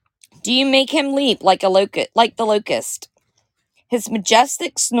 Do you make him leap like the locust? His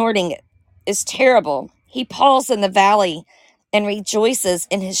majestic snorting is terrible. He paws in the valley and rejoices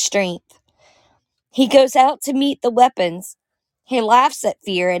in his strength. He goes out to meet the weapons. He laughs at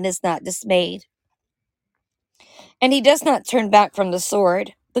fear and is not dismayed. And he does not turn back from the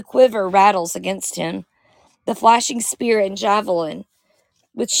sword. The quiver rattles against him, the flashing spear and javelin.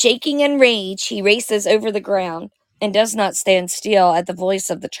 With shaking and rage, he races over the ground and does not stand still at the voice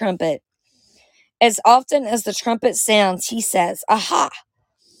of the trumpet. As often as the trumpet sounds, he says, "Aha!"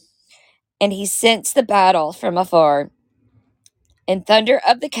 And he scents the battle from afar. And thunder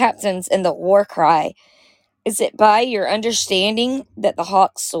of the captains and the war cry. Is it by your understanding that the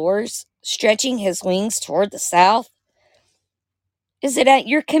hawk soars, stretching his wings toward the south? Is it at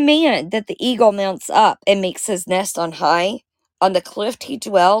your command that the eagle mounts up and makes his nest on high? On the cliff he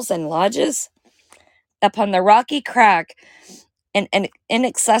dwells and lodges? Upon the rocky crag and an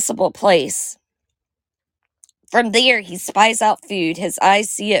inaccessible place. From there he spies out food. His eyes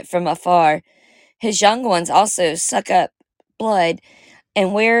see it from afar. His young ones also suck up blood,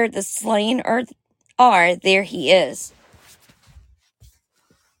 and where the slain are, there he is.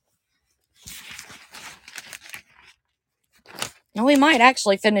 Now we might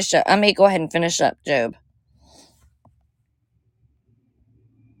actually finish up. I may go ahead and finish up Job.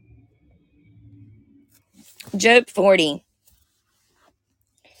 Job 40.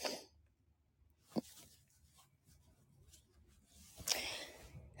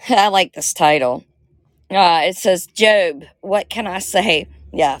 I like this title. It says, Job, what can I say?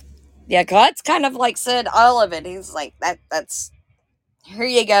 Yeah, God's kind of like said all of it. He's like, that's, here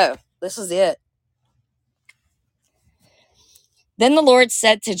you go. This is it. Then the Lord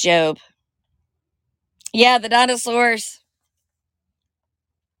said to Job, yeah, the dinosaurs.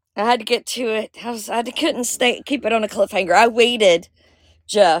 I had to get to it. I couldn't keep it on a cliffhanger. I waited,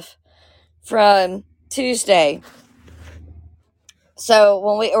 Jeff, from Tuesday. So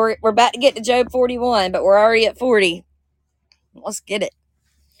when we're about to get to Job 41, but we're already at 40. Let's get it.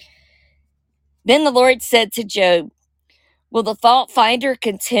 Then the Lord said to Job, will the fault finder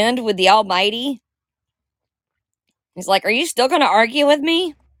contend with the Almighty? He's like, are you still going to argue with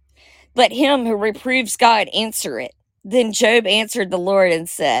me? Let him who reproves God answer it. Then Job answered the Lord and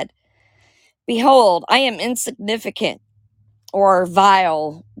said, behold, I am insignificant or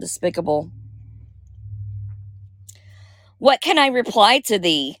vile, despicable. What can I reply to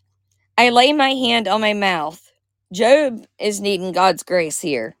thee? I lay my hand on my mouth. Job is needing God's grace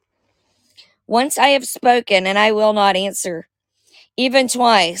here. Once I have spoken, and I will not answer. Even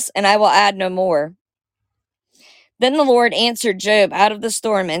twice, and I will add no more. Then the Lord answered Job out of the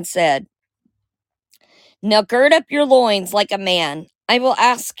storm and said, now gird up your loins like a man. I will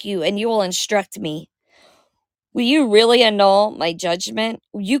ask you, and you will instruct me. Will you really annul my judgment?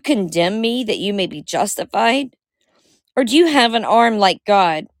 Will you condemn me that you may be justified? Or do you have an arm like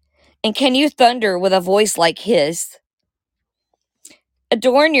God? And can you thunder with a voice like his?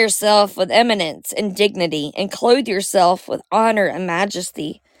 Adorn yourself with eminence and dignity, and clothe yourself with honor and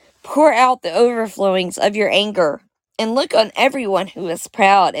majesty. Pour out the overflowings of your anger, and look on everyone who is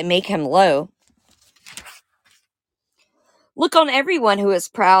proud and make him low. Look on everyone who is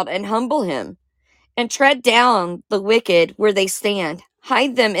proud and humble him, and tread down the wicked where they stand.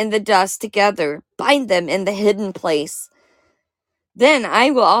 Hide them in the dust together, bind them in the hidden place. Then I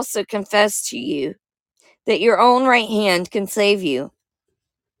will also confess to you that your own right hand can save you.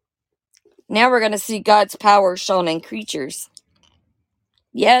 Now we're going to see God's power shown in creatures.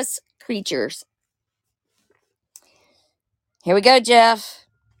 Yes, creatures. Here we go, Jeff.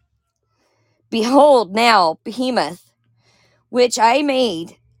 Behold now, Behemoth, which I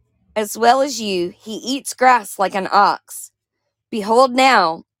made, as well as you, he eats grass like an ox. Behold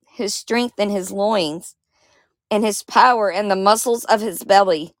now, his strength in his loins, and his power in the muscles of his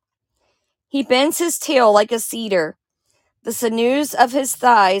belly. He bends his tail like a cedar. The sinews of his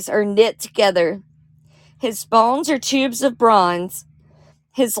thighs are knit together. His bones are tubes of bronze.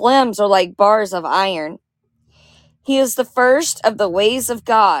 His limbs are like bars of iron. He is the first of the ways of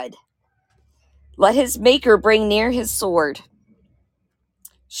God. Let his maker bring near his sword.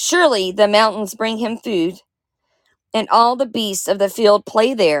 Surely the mountains bring him food, and all the beasts of the field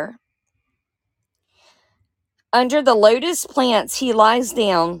play there. Under the lotus plants he lies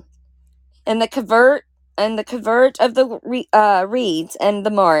down, in the covert of the reeds and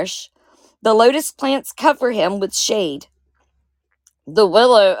the marsh. The lotus plants cover him with shade. The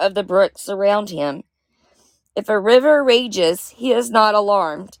willow of the brook surround him. If a river rages, he is not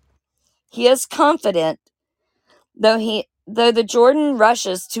alarmed. He is confident, though the Jordan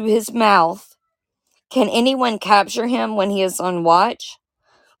rushes to his mouth. Can anyone capture him when he is on watch?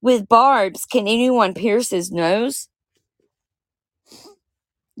 With barbs, can anyone pierce his nose?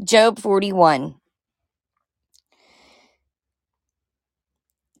 Job 41.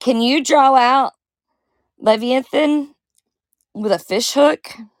 Can you draw out Leviathan with a fish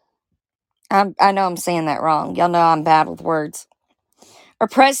hook? I know I'm saying that wrong. Y'all know I'm bad with words. Or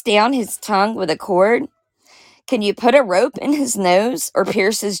press down his tongue with a cord? Can you put a rope in his nose or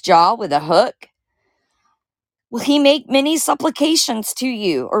pierce his jaw with a hook? Will he make many supplications to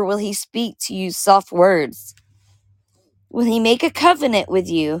you, or will he speak to you soft words? Will he make a covenant with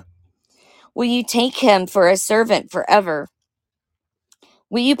you? Will you take him for a servant forever?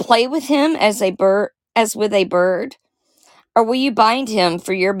 Will you play with him as with a bird? Or will you bind him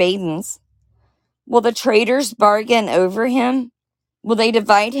for your maidens? Will the traders bargain over him? Will they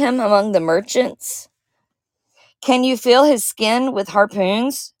divide him among the merchants? Can you fill his skin with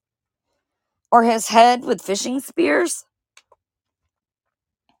harpoons, or his head with fishing spears?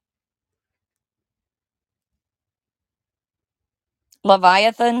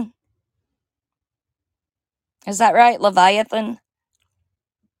 Leviathan? Is that right? Leviathan?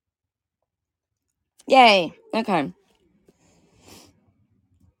 Yay. Okay.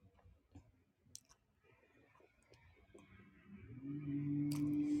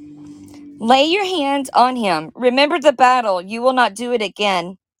 Lay your hand on him. Remember the battle. You will not do it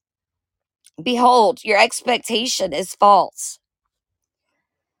again. Behold, your expectation is false.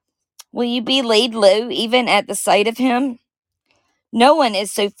 Will you be laid low even at the sight of him? No one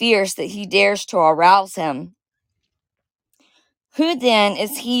is so fierce that he dares to arouse him. Who then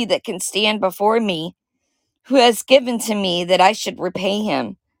is he that can stand before me, who has given to me that I should repay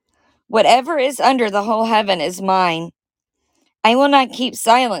him? Whatever is under the whole heaven is mine. I will not keep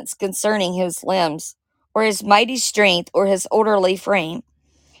silence concerning his limbs, or his mighty strength, or his orderly frame.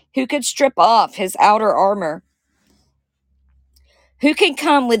 Who could strip off his outer armor? Who can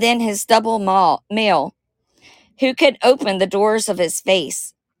come within his double mail? Who can open the doors of his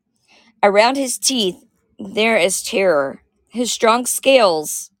face? Around his teeth there is terror. His strong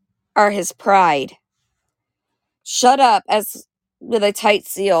scales are his pride. Shut up as with a tight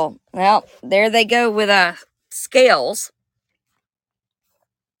seal. Well, there they go with scales.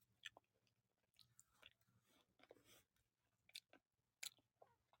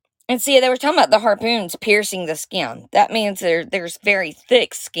 And see, they were talking about the harpoons piercing the skin. That means there's very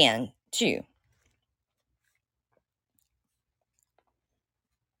thick skin, too.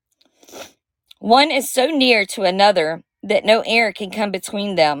 One is so near to another that no air can come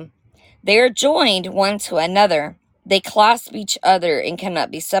between them. They are joined one to another. They clasp each other and cannot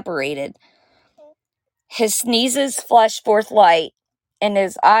be separated. His sneezes flash forth light, and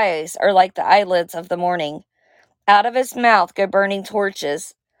his eyes are like the eyelids of the morning. Out of his mouth go burning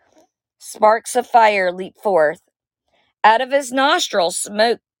torches. Sparks of fire leap forth. Out of his nostrils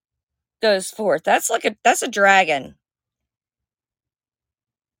smoke goes forth. That's a dragon.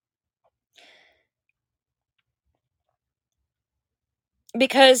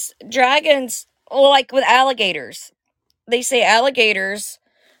 Because dragons, like with alligators, they say alligators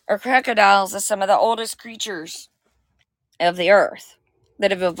or crocodiles are some of the oldest creatures of the earth that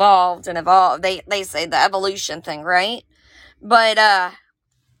have evolved and evolved. They say the evolution thing, right? But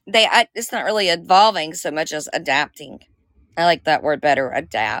it's not really evolving so much as adapting. I like that word better,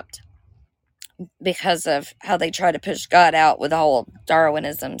 adapt, because of how they try to push God out with the whole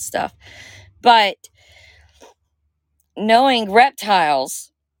Darwinism stuff. But knowing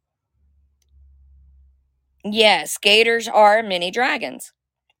reptiles, yes, gators are mini dragons.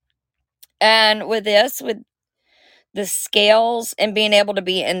 And with the scales and being able to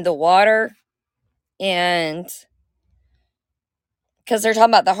be in the water, and because they're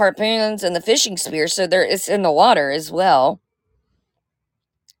talking about the harpoons and the fishing spears, so it's in the water as well.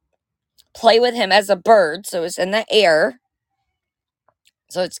 Play with him as a bird, so it's in the air,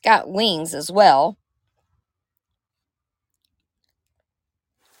 so it's got wings as well.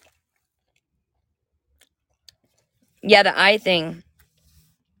 Yeah, the eye thing.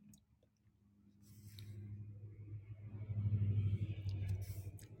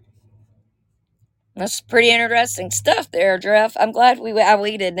 That's pretty interesting stuff there, Jeff. I'm glad I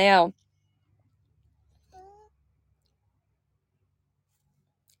waited now.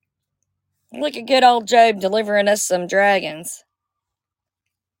 Look at good old Job delivering us some dragons.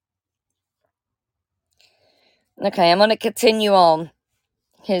 Okay, I'm going to continue on.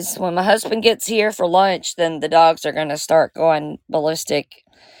 Because when my husband gets here for lunch, then the dogs are going to start going ballistic.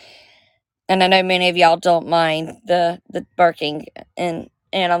 And I know many of y'all don't mind the barking and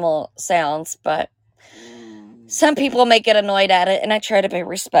animal sounds, but some people may get annoyed at it, and I try to be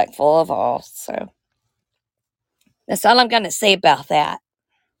respectful of all. So that's all I'm going to say about that.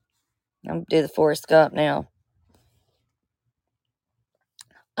 I'm going to do the Forrest Gump now.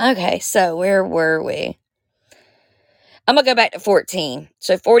 Okay, so where were we? I'm going to go back to 14.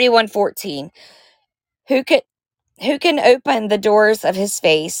 So 41:14. Who can open the doors of his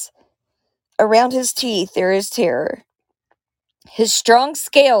face? Around his teeth there is terror. His strong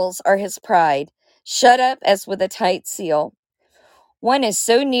scales are his pride, shut up as with a tight seal. One is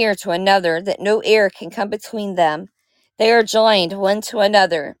so near to another that no air can come between them. They are joined one to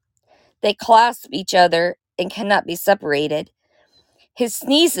another. They clasp each other and cannot be separated. His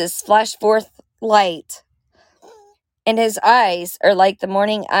sneezes flash forth light, and his eyes are like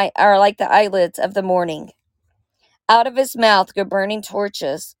the eyelids of the morning. Out of his mouth go burning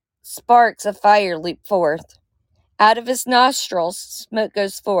torches. Sparks of fire leap forth. Out of his nostrils smoke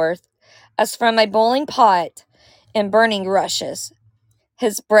goes forth, as from a boiling pot, and burning rushes.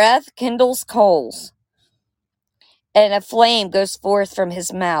 His breath kindles coals, and a flame goes forth from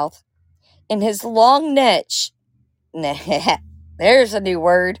his mouth. In his long neck, there's a new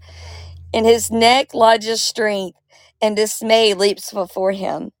word. In his neck lodges strength, and dismay leaps before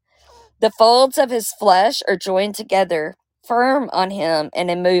him. The folds of his flesh are joined together, firm on him and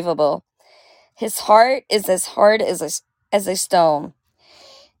immovable. His heart is as hard as a stone,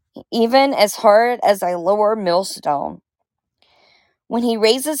 even as hard as a lower millstone. When he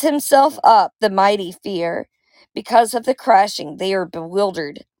raises himself up, the mighty fear. Because of the crashing, they are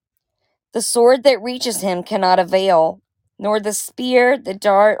bewildered. The sword that reaches him cannot avail, nor the spear, the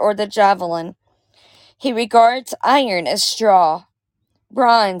dart, or the javelin. He regards iron as straw,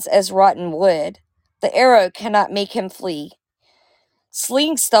 bronze as rotten wood. The arrow cannot make him flee.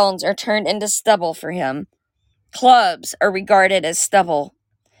 Sling stones are turned into stubble for him. Clubs are regarded as stubble.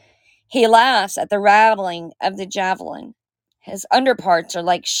 He laughs at the rattling of the javelin. His underparts are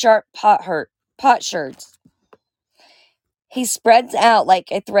like sharp potsherds. He spreads out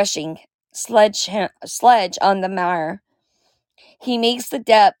like a threshing sledge on the mire. He makes the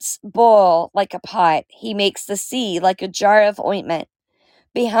depths boil like a pot. He makes the sea like a jar of ointment.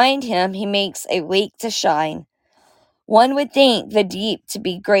 Behind him he makes a wake to shine. One would think the deep to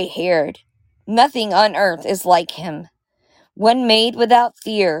be gray-haired. Nothing on earth is like him. One made without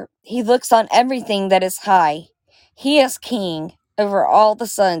fear. He looks on everything that is high. He is king over all the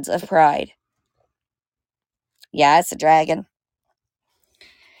sons of pride. Yeah, it's a dragon.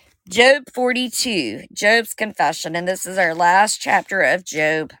 Job 42, Job's confession, and this is our last chapter of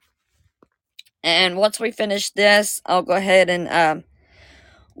Job. And once we finish this, I'll go ahead and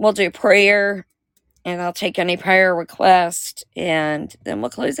we'll do prayer, and I'll take any prayer request, and then we'll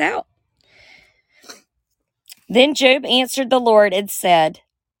close out. Then Job answered the Lord and said,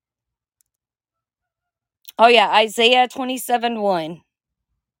 Isaiah 27:1.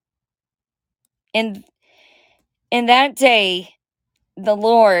 In that day, the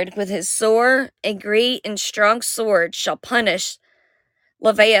Lord, with his sore and great and strong sword, shall punish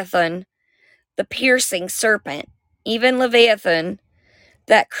Leviathan, the piercing serpent, even Leviathan,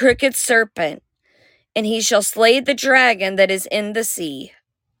 that crooked serpent, and he shall slay the dragon that is in the sea.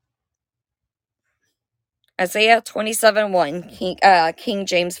 Isaiah 27:1, King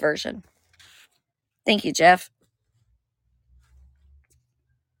James Version. Thank you, Jeff.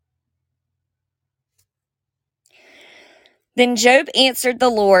 Then Job answered the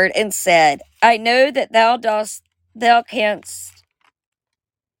Lord and said, I know that thou canst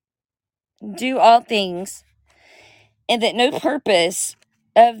do all things, and that no purpose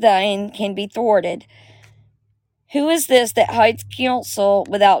of thine can be thwarted. Who is this that hides counsel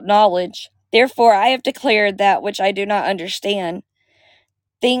without knowledge? Therefore I have declared that which I do not understand,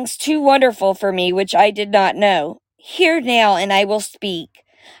 things too wonderful for me which I did not know. Hear now, and I will speak.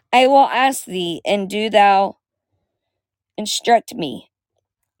 I will ask thee, and do thou instruct me.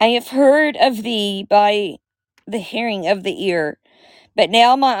 I have heard of thee by the hearing of the ear, but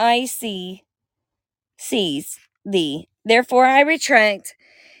now my eye sees thee. Therefore I retract,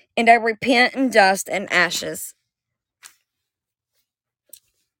 and I repent in dust and ashes.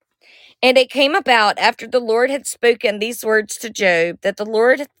 And it came about, after the Lord had spoken these words to Job, that the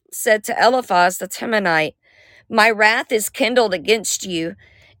Lord said to Eliphaz the Temanite, My wrath is kindled against you,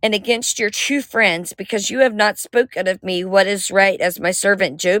 and against your true friends, because you have not spoken of me what is right, as my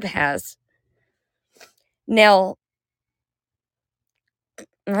servant Job has. Now,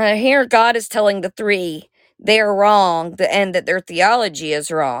 here God is telling the three they are wrong, and that their theology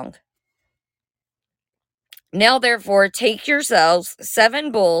is wrong. Now, therefore, take yourselves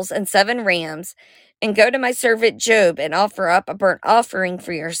 7 bulls and 7 rams, and go to my servant Job, and offer up a burnt offering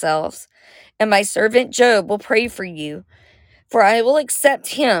for yourselves. And my servant Job will pray for you, for I will accept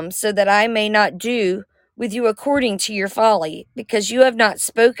him, so that I may not do with you according to your folly, because you have not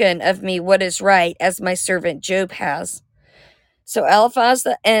spoken of me what is right, as my servant Job has. So Eliphaz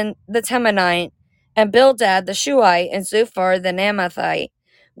and the Temanite, and Bildad the Shuhite, and Zophar the Naamathite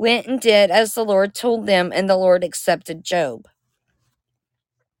went and did as the Lord told them, and the Lord accepted Job.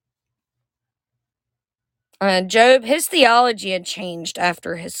 Job, his theology had changed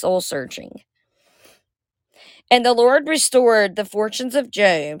after his soul searching. And the Lord restored the fortunes of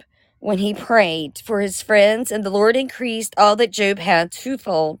Job when he prayed for his friends, and the Lord increased all that Job had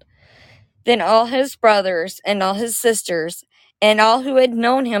twofold. Then all his brothers and all his sisters and all who had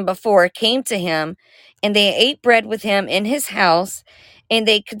known him before came to him, and they ate bread with him in his house, and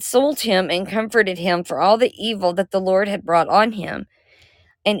they consoled him and comforted him for all the evil that the Lord had brought on him.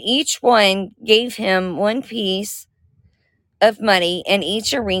 And each one gave him one piece of money and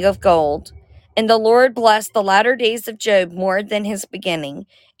each a ring of gold. And the Lord blessed the latter days of Job more than his beginning.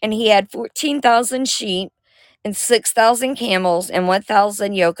 And he had 14,000 sheep, and 6,000 camels, and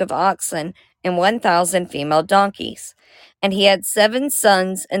 1,000 yoke of oxen, and 1,000 female donkeys. And he had 7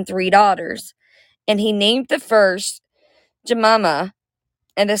 sons and 3 daughters. And he named the first Jemimah,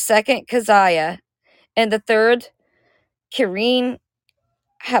 and the second Keziah, and the third Kirin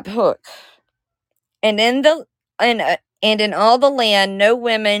Haphuk. And in all the land no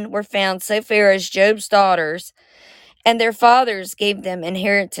women were found so fair as Job's daughters, and their fathers gave them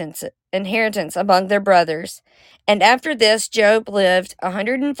inheritance among their brothers. And after this Job lived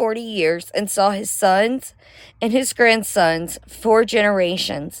 140 years, and saw his sons and his grandsons 4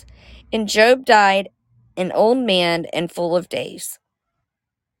 generations. And Job died an old man and full of days.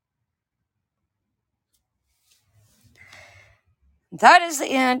 That is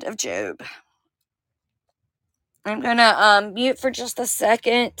the end of Job. I'm gonna mute for just a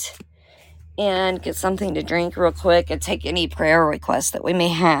second and get something to drink real quick and take any prayer requests that we may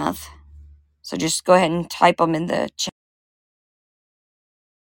have. So just go ahead and type them in the chat.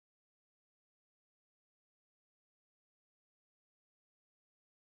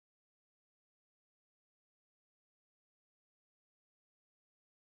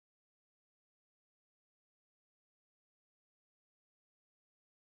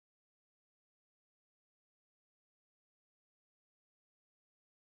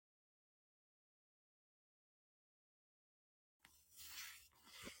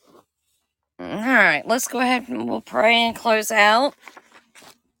 Alright, let's go ahead and we'll pray and close out.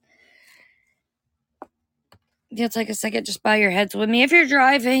 You'll take a second, just bow your heads with me. If you're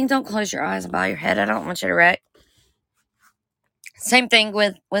driving, don't close your eyes and bow your head. I don't want you to wreck. Same thing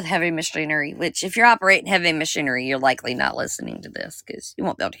with heavy machinery, which if you're operating heavy machinery, you're likely not listening to this because you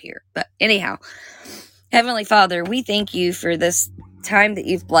won't be able to hear. But anyhow, Heavenly Father, we thank you for this time that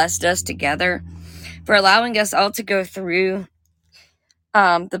you've blessed us together, for allowing us all to go through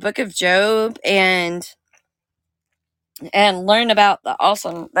the book of Job and learn about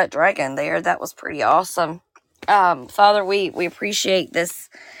that dragon there. That was pretty awesome. Father, we appreciate this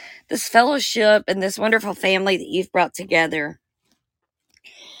fellowship and this wonderful family that you've brought together.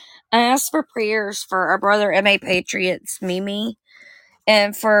 I ask for prayers for our brother M.A. Patriot's Mimi,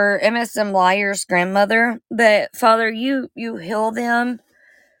 and for MSM Liar's grandmother, that Father, you heal them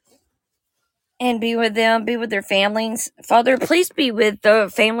and be with them, be with their families. Father, please be with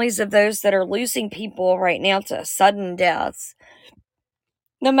the families of those that are losing people right now to sudden deaths.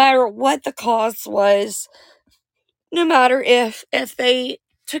 No matter what the cause was, no matter if they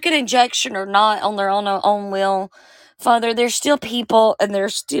took an injection or not on their own will, Father, they're still people and they're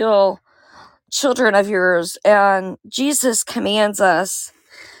still children of yours. And Jesus commands us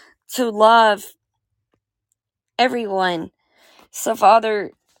to love everyone. So, Father,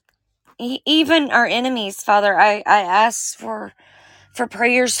 even our enemies, Father, I ask for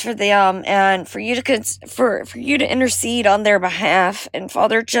prayers for them and for you to for you to intercede on their behalf. And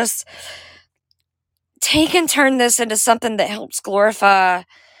Father, just take and turn this into something that helps glorify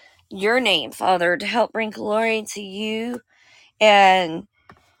your name, Father, to help bring glory to you and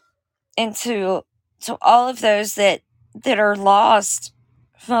to all of those that are lost,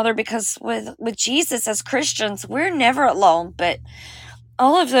 Father, because with Jesus as Christians, we're never alone. But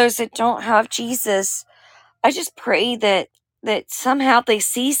all of those that don't have Jesus, I just pray that somehow they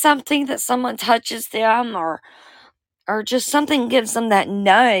see something, that someone touches them, or just something gives them that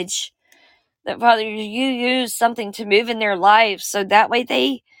nudge, that Father, you use something to move in their lives, so that way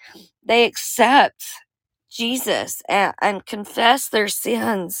they accept Jesus and confess their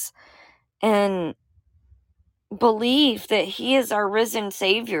sins and believe that he is our risen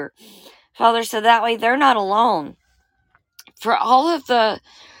Savior, Father, so that way they're not alone. For all of the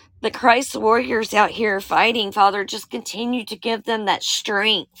Christ warriors out here fighting, Father, just continue to give them that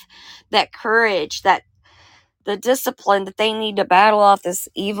strength, that courage, that the discipline that they need to battle off this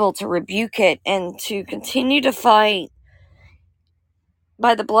evil, to rebuke it, and to continue to fight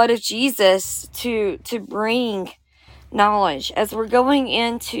by the blood of Jesus to bring knowledge as we're going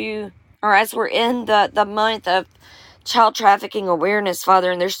into, or as we're in the month of child trafficking awareness, Father,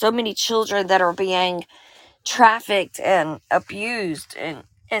 and there's so many children that are being trafficked and abused and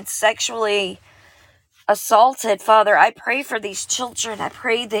sexually assaulted, Father. I pray for these children. I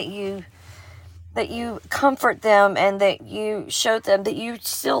pray that you comfort them and that you show them that you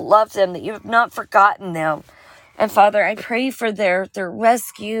still love them, that you have not forgotten them. And Father, I pray for their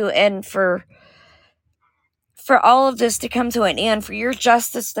rescue and for all of this to come to an end, for your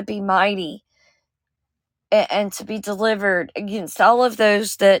justice to be mighty and to be delivered against all of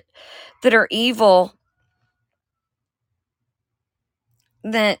those that are evil,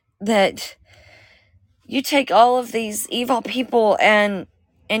 that you take all of these evil people and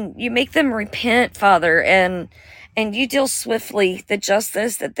you make them repent, Father, and you deal swiftly the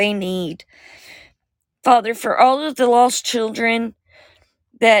justice that they need. Father, for all of the lost children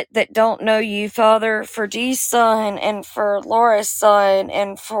that don't know you, Father, for Dee's son and for Laura's son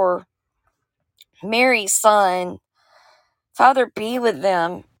and for Mary's son, Father, be with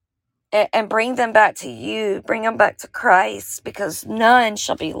them and bring them back to you. Bring them back to Christ, because none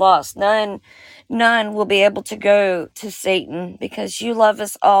shall be lost. None will be able to go to Satan, because you love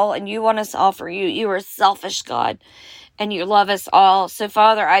us all and you want us all for you. You are a selfish God and you love us all. So,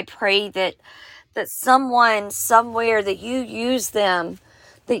 Father, I pray that someone, somewhere, that you use them,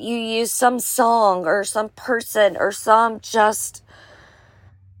 that you use some song or some person or some just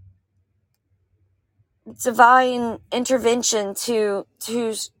divine intervention to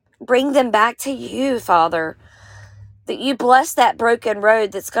bring them back to you, Father. That you bless that broken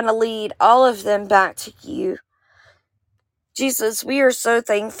road that's going to lead all of them back to you. Jesus, we are so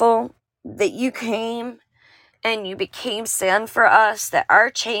thankful that you came and you became sin for us, that our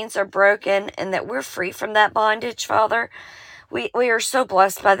chains are broken and that we're free from that bondage, Father. We are so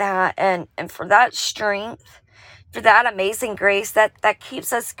blessed by that, and for that strength, for that amazing grace that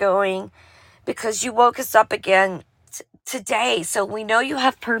keeps us going, because you woke us up again today. So we know you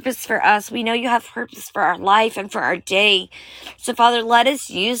have purpose for us. We know you have purpose for our life and for our day. So, Father, let us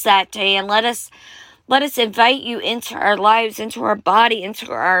use that day and let us invite you into our lives, into our body,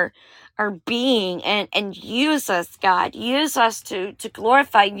 into our being, and use us, God. Use us to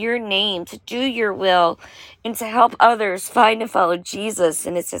glorify your name, to do your will, and to help others find and follow Jesus.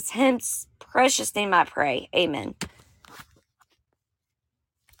 And it's his precious name I pray. Amen.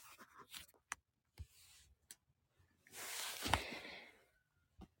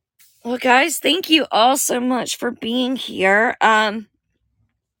 Well, guys, thank you all so much for being here. On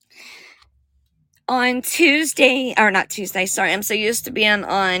Tuesday, or not Tuesday, sorry, I'm so used to being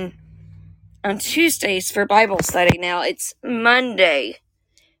on Tuesdays for Bible study. Now it's Monday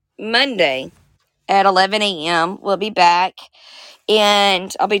at 11 a.m. We'll be back,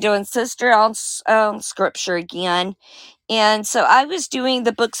 and I'll be doing Sister on Scripture again. And so I was doing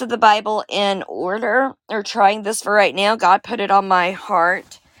the books of the Bible in order, or trying this for right now. God put it on my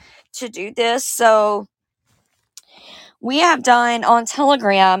heart to do this. So we have done on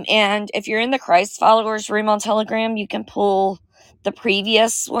Telegram, and if you're in the Christ Followers room on Telegram, you can pull the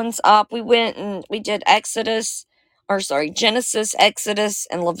previous ones up. We went and we did Genesis, Exodus,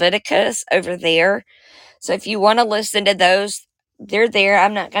 and Leviticus over there. So if you want to listen to those, they're there.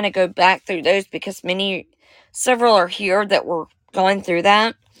 I'm not going to go back through those because several are here that were going through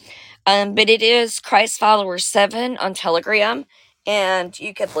that. But it is Christ Followers 7 on Telegram, and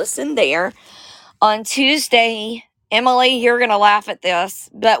you can listen there. On Tuesday, Emily, you're going to laugh at this,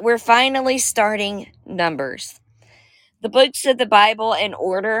 but we're finally starting Numbers. The books of the Bible in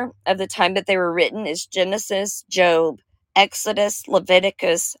order of the time that they were written is Genesis, Job, Exodus,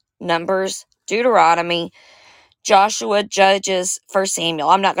 Leviticus, Numbers, Deuteronomy, Joshua, Judges, 1 Samuel.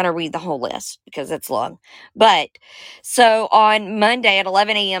 I'm not going to read the whole list because it's long. But, so on Monday at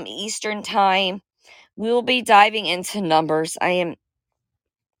 11 a.m. Eastern Time, we will be diving into Numbers. I'm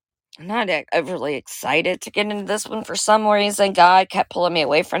not overly excited to get into this one for some reason. God kept pulling me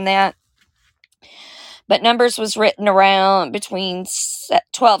away from that. But Numbers was written around between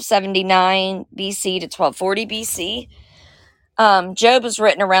 1279 BC to 1240 BC. Job was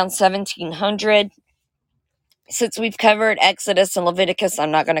written around 1700. Since we've covered Exodus and Leviticus,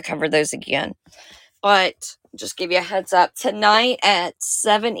 I'm not going to cover those again. But just give you a heads up. Tonight at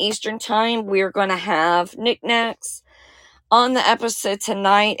 7 Eastern Time, we're going to have knickknacks. On the episode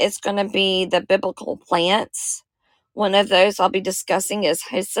tonight, it's going to be the biblical plants. One of those I'll be discussing is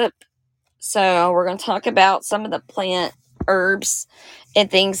hyssop. So we're going to talk about some of the plant herbs and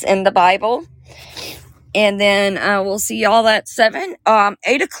things in the Bible. And then we'll see y'all at 7.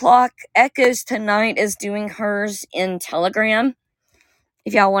 8 o'clock, Echoes tonight is doing hers in Telegram.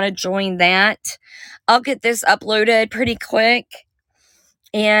 if y'all want to join that. I'll get this uploaded pretty quick,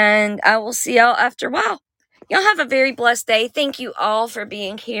 and I will see y'all after a while. Y'all have a very blessed day. Thank you all for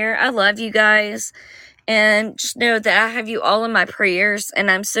being here. I love you guys. And just know that I have you all in my prayers, and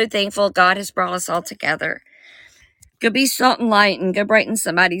I'm so thankful God has brought us all together. Go be salt and light and go brighten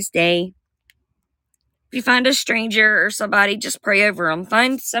somebody's day. If you find a stranger or somebody, just pray over them.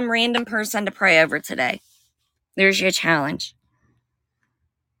 Find some random person to pray over today. There's your challenge.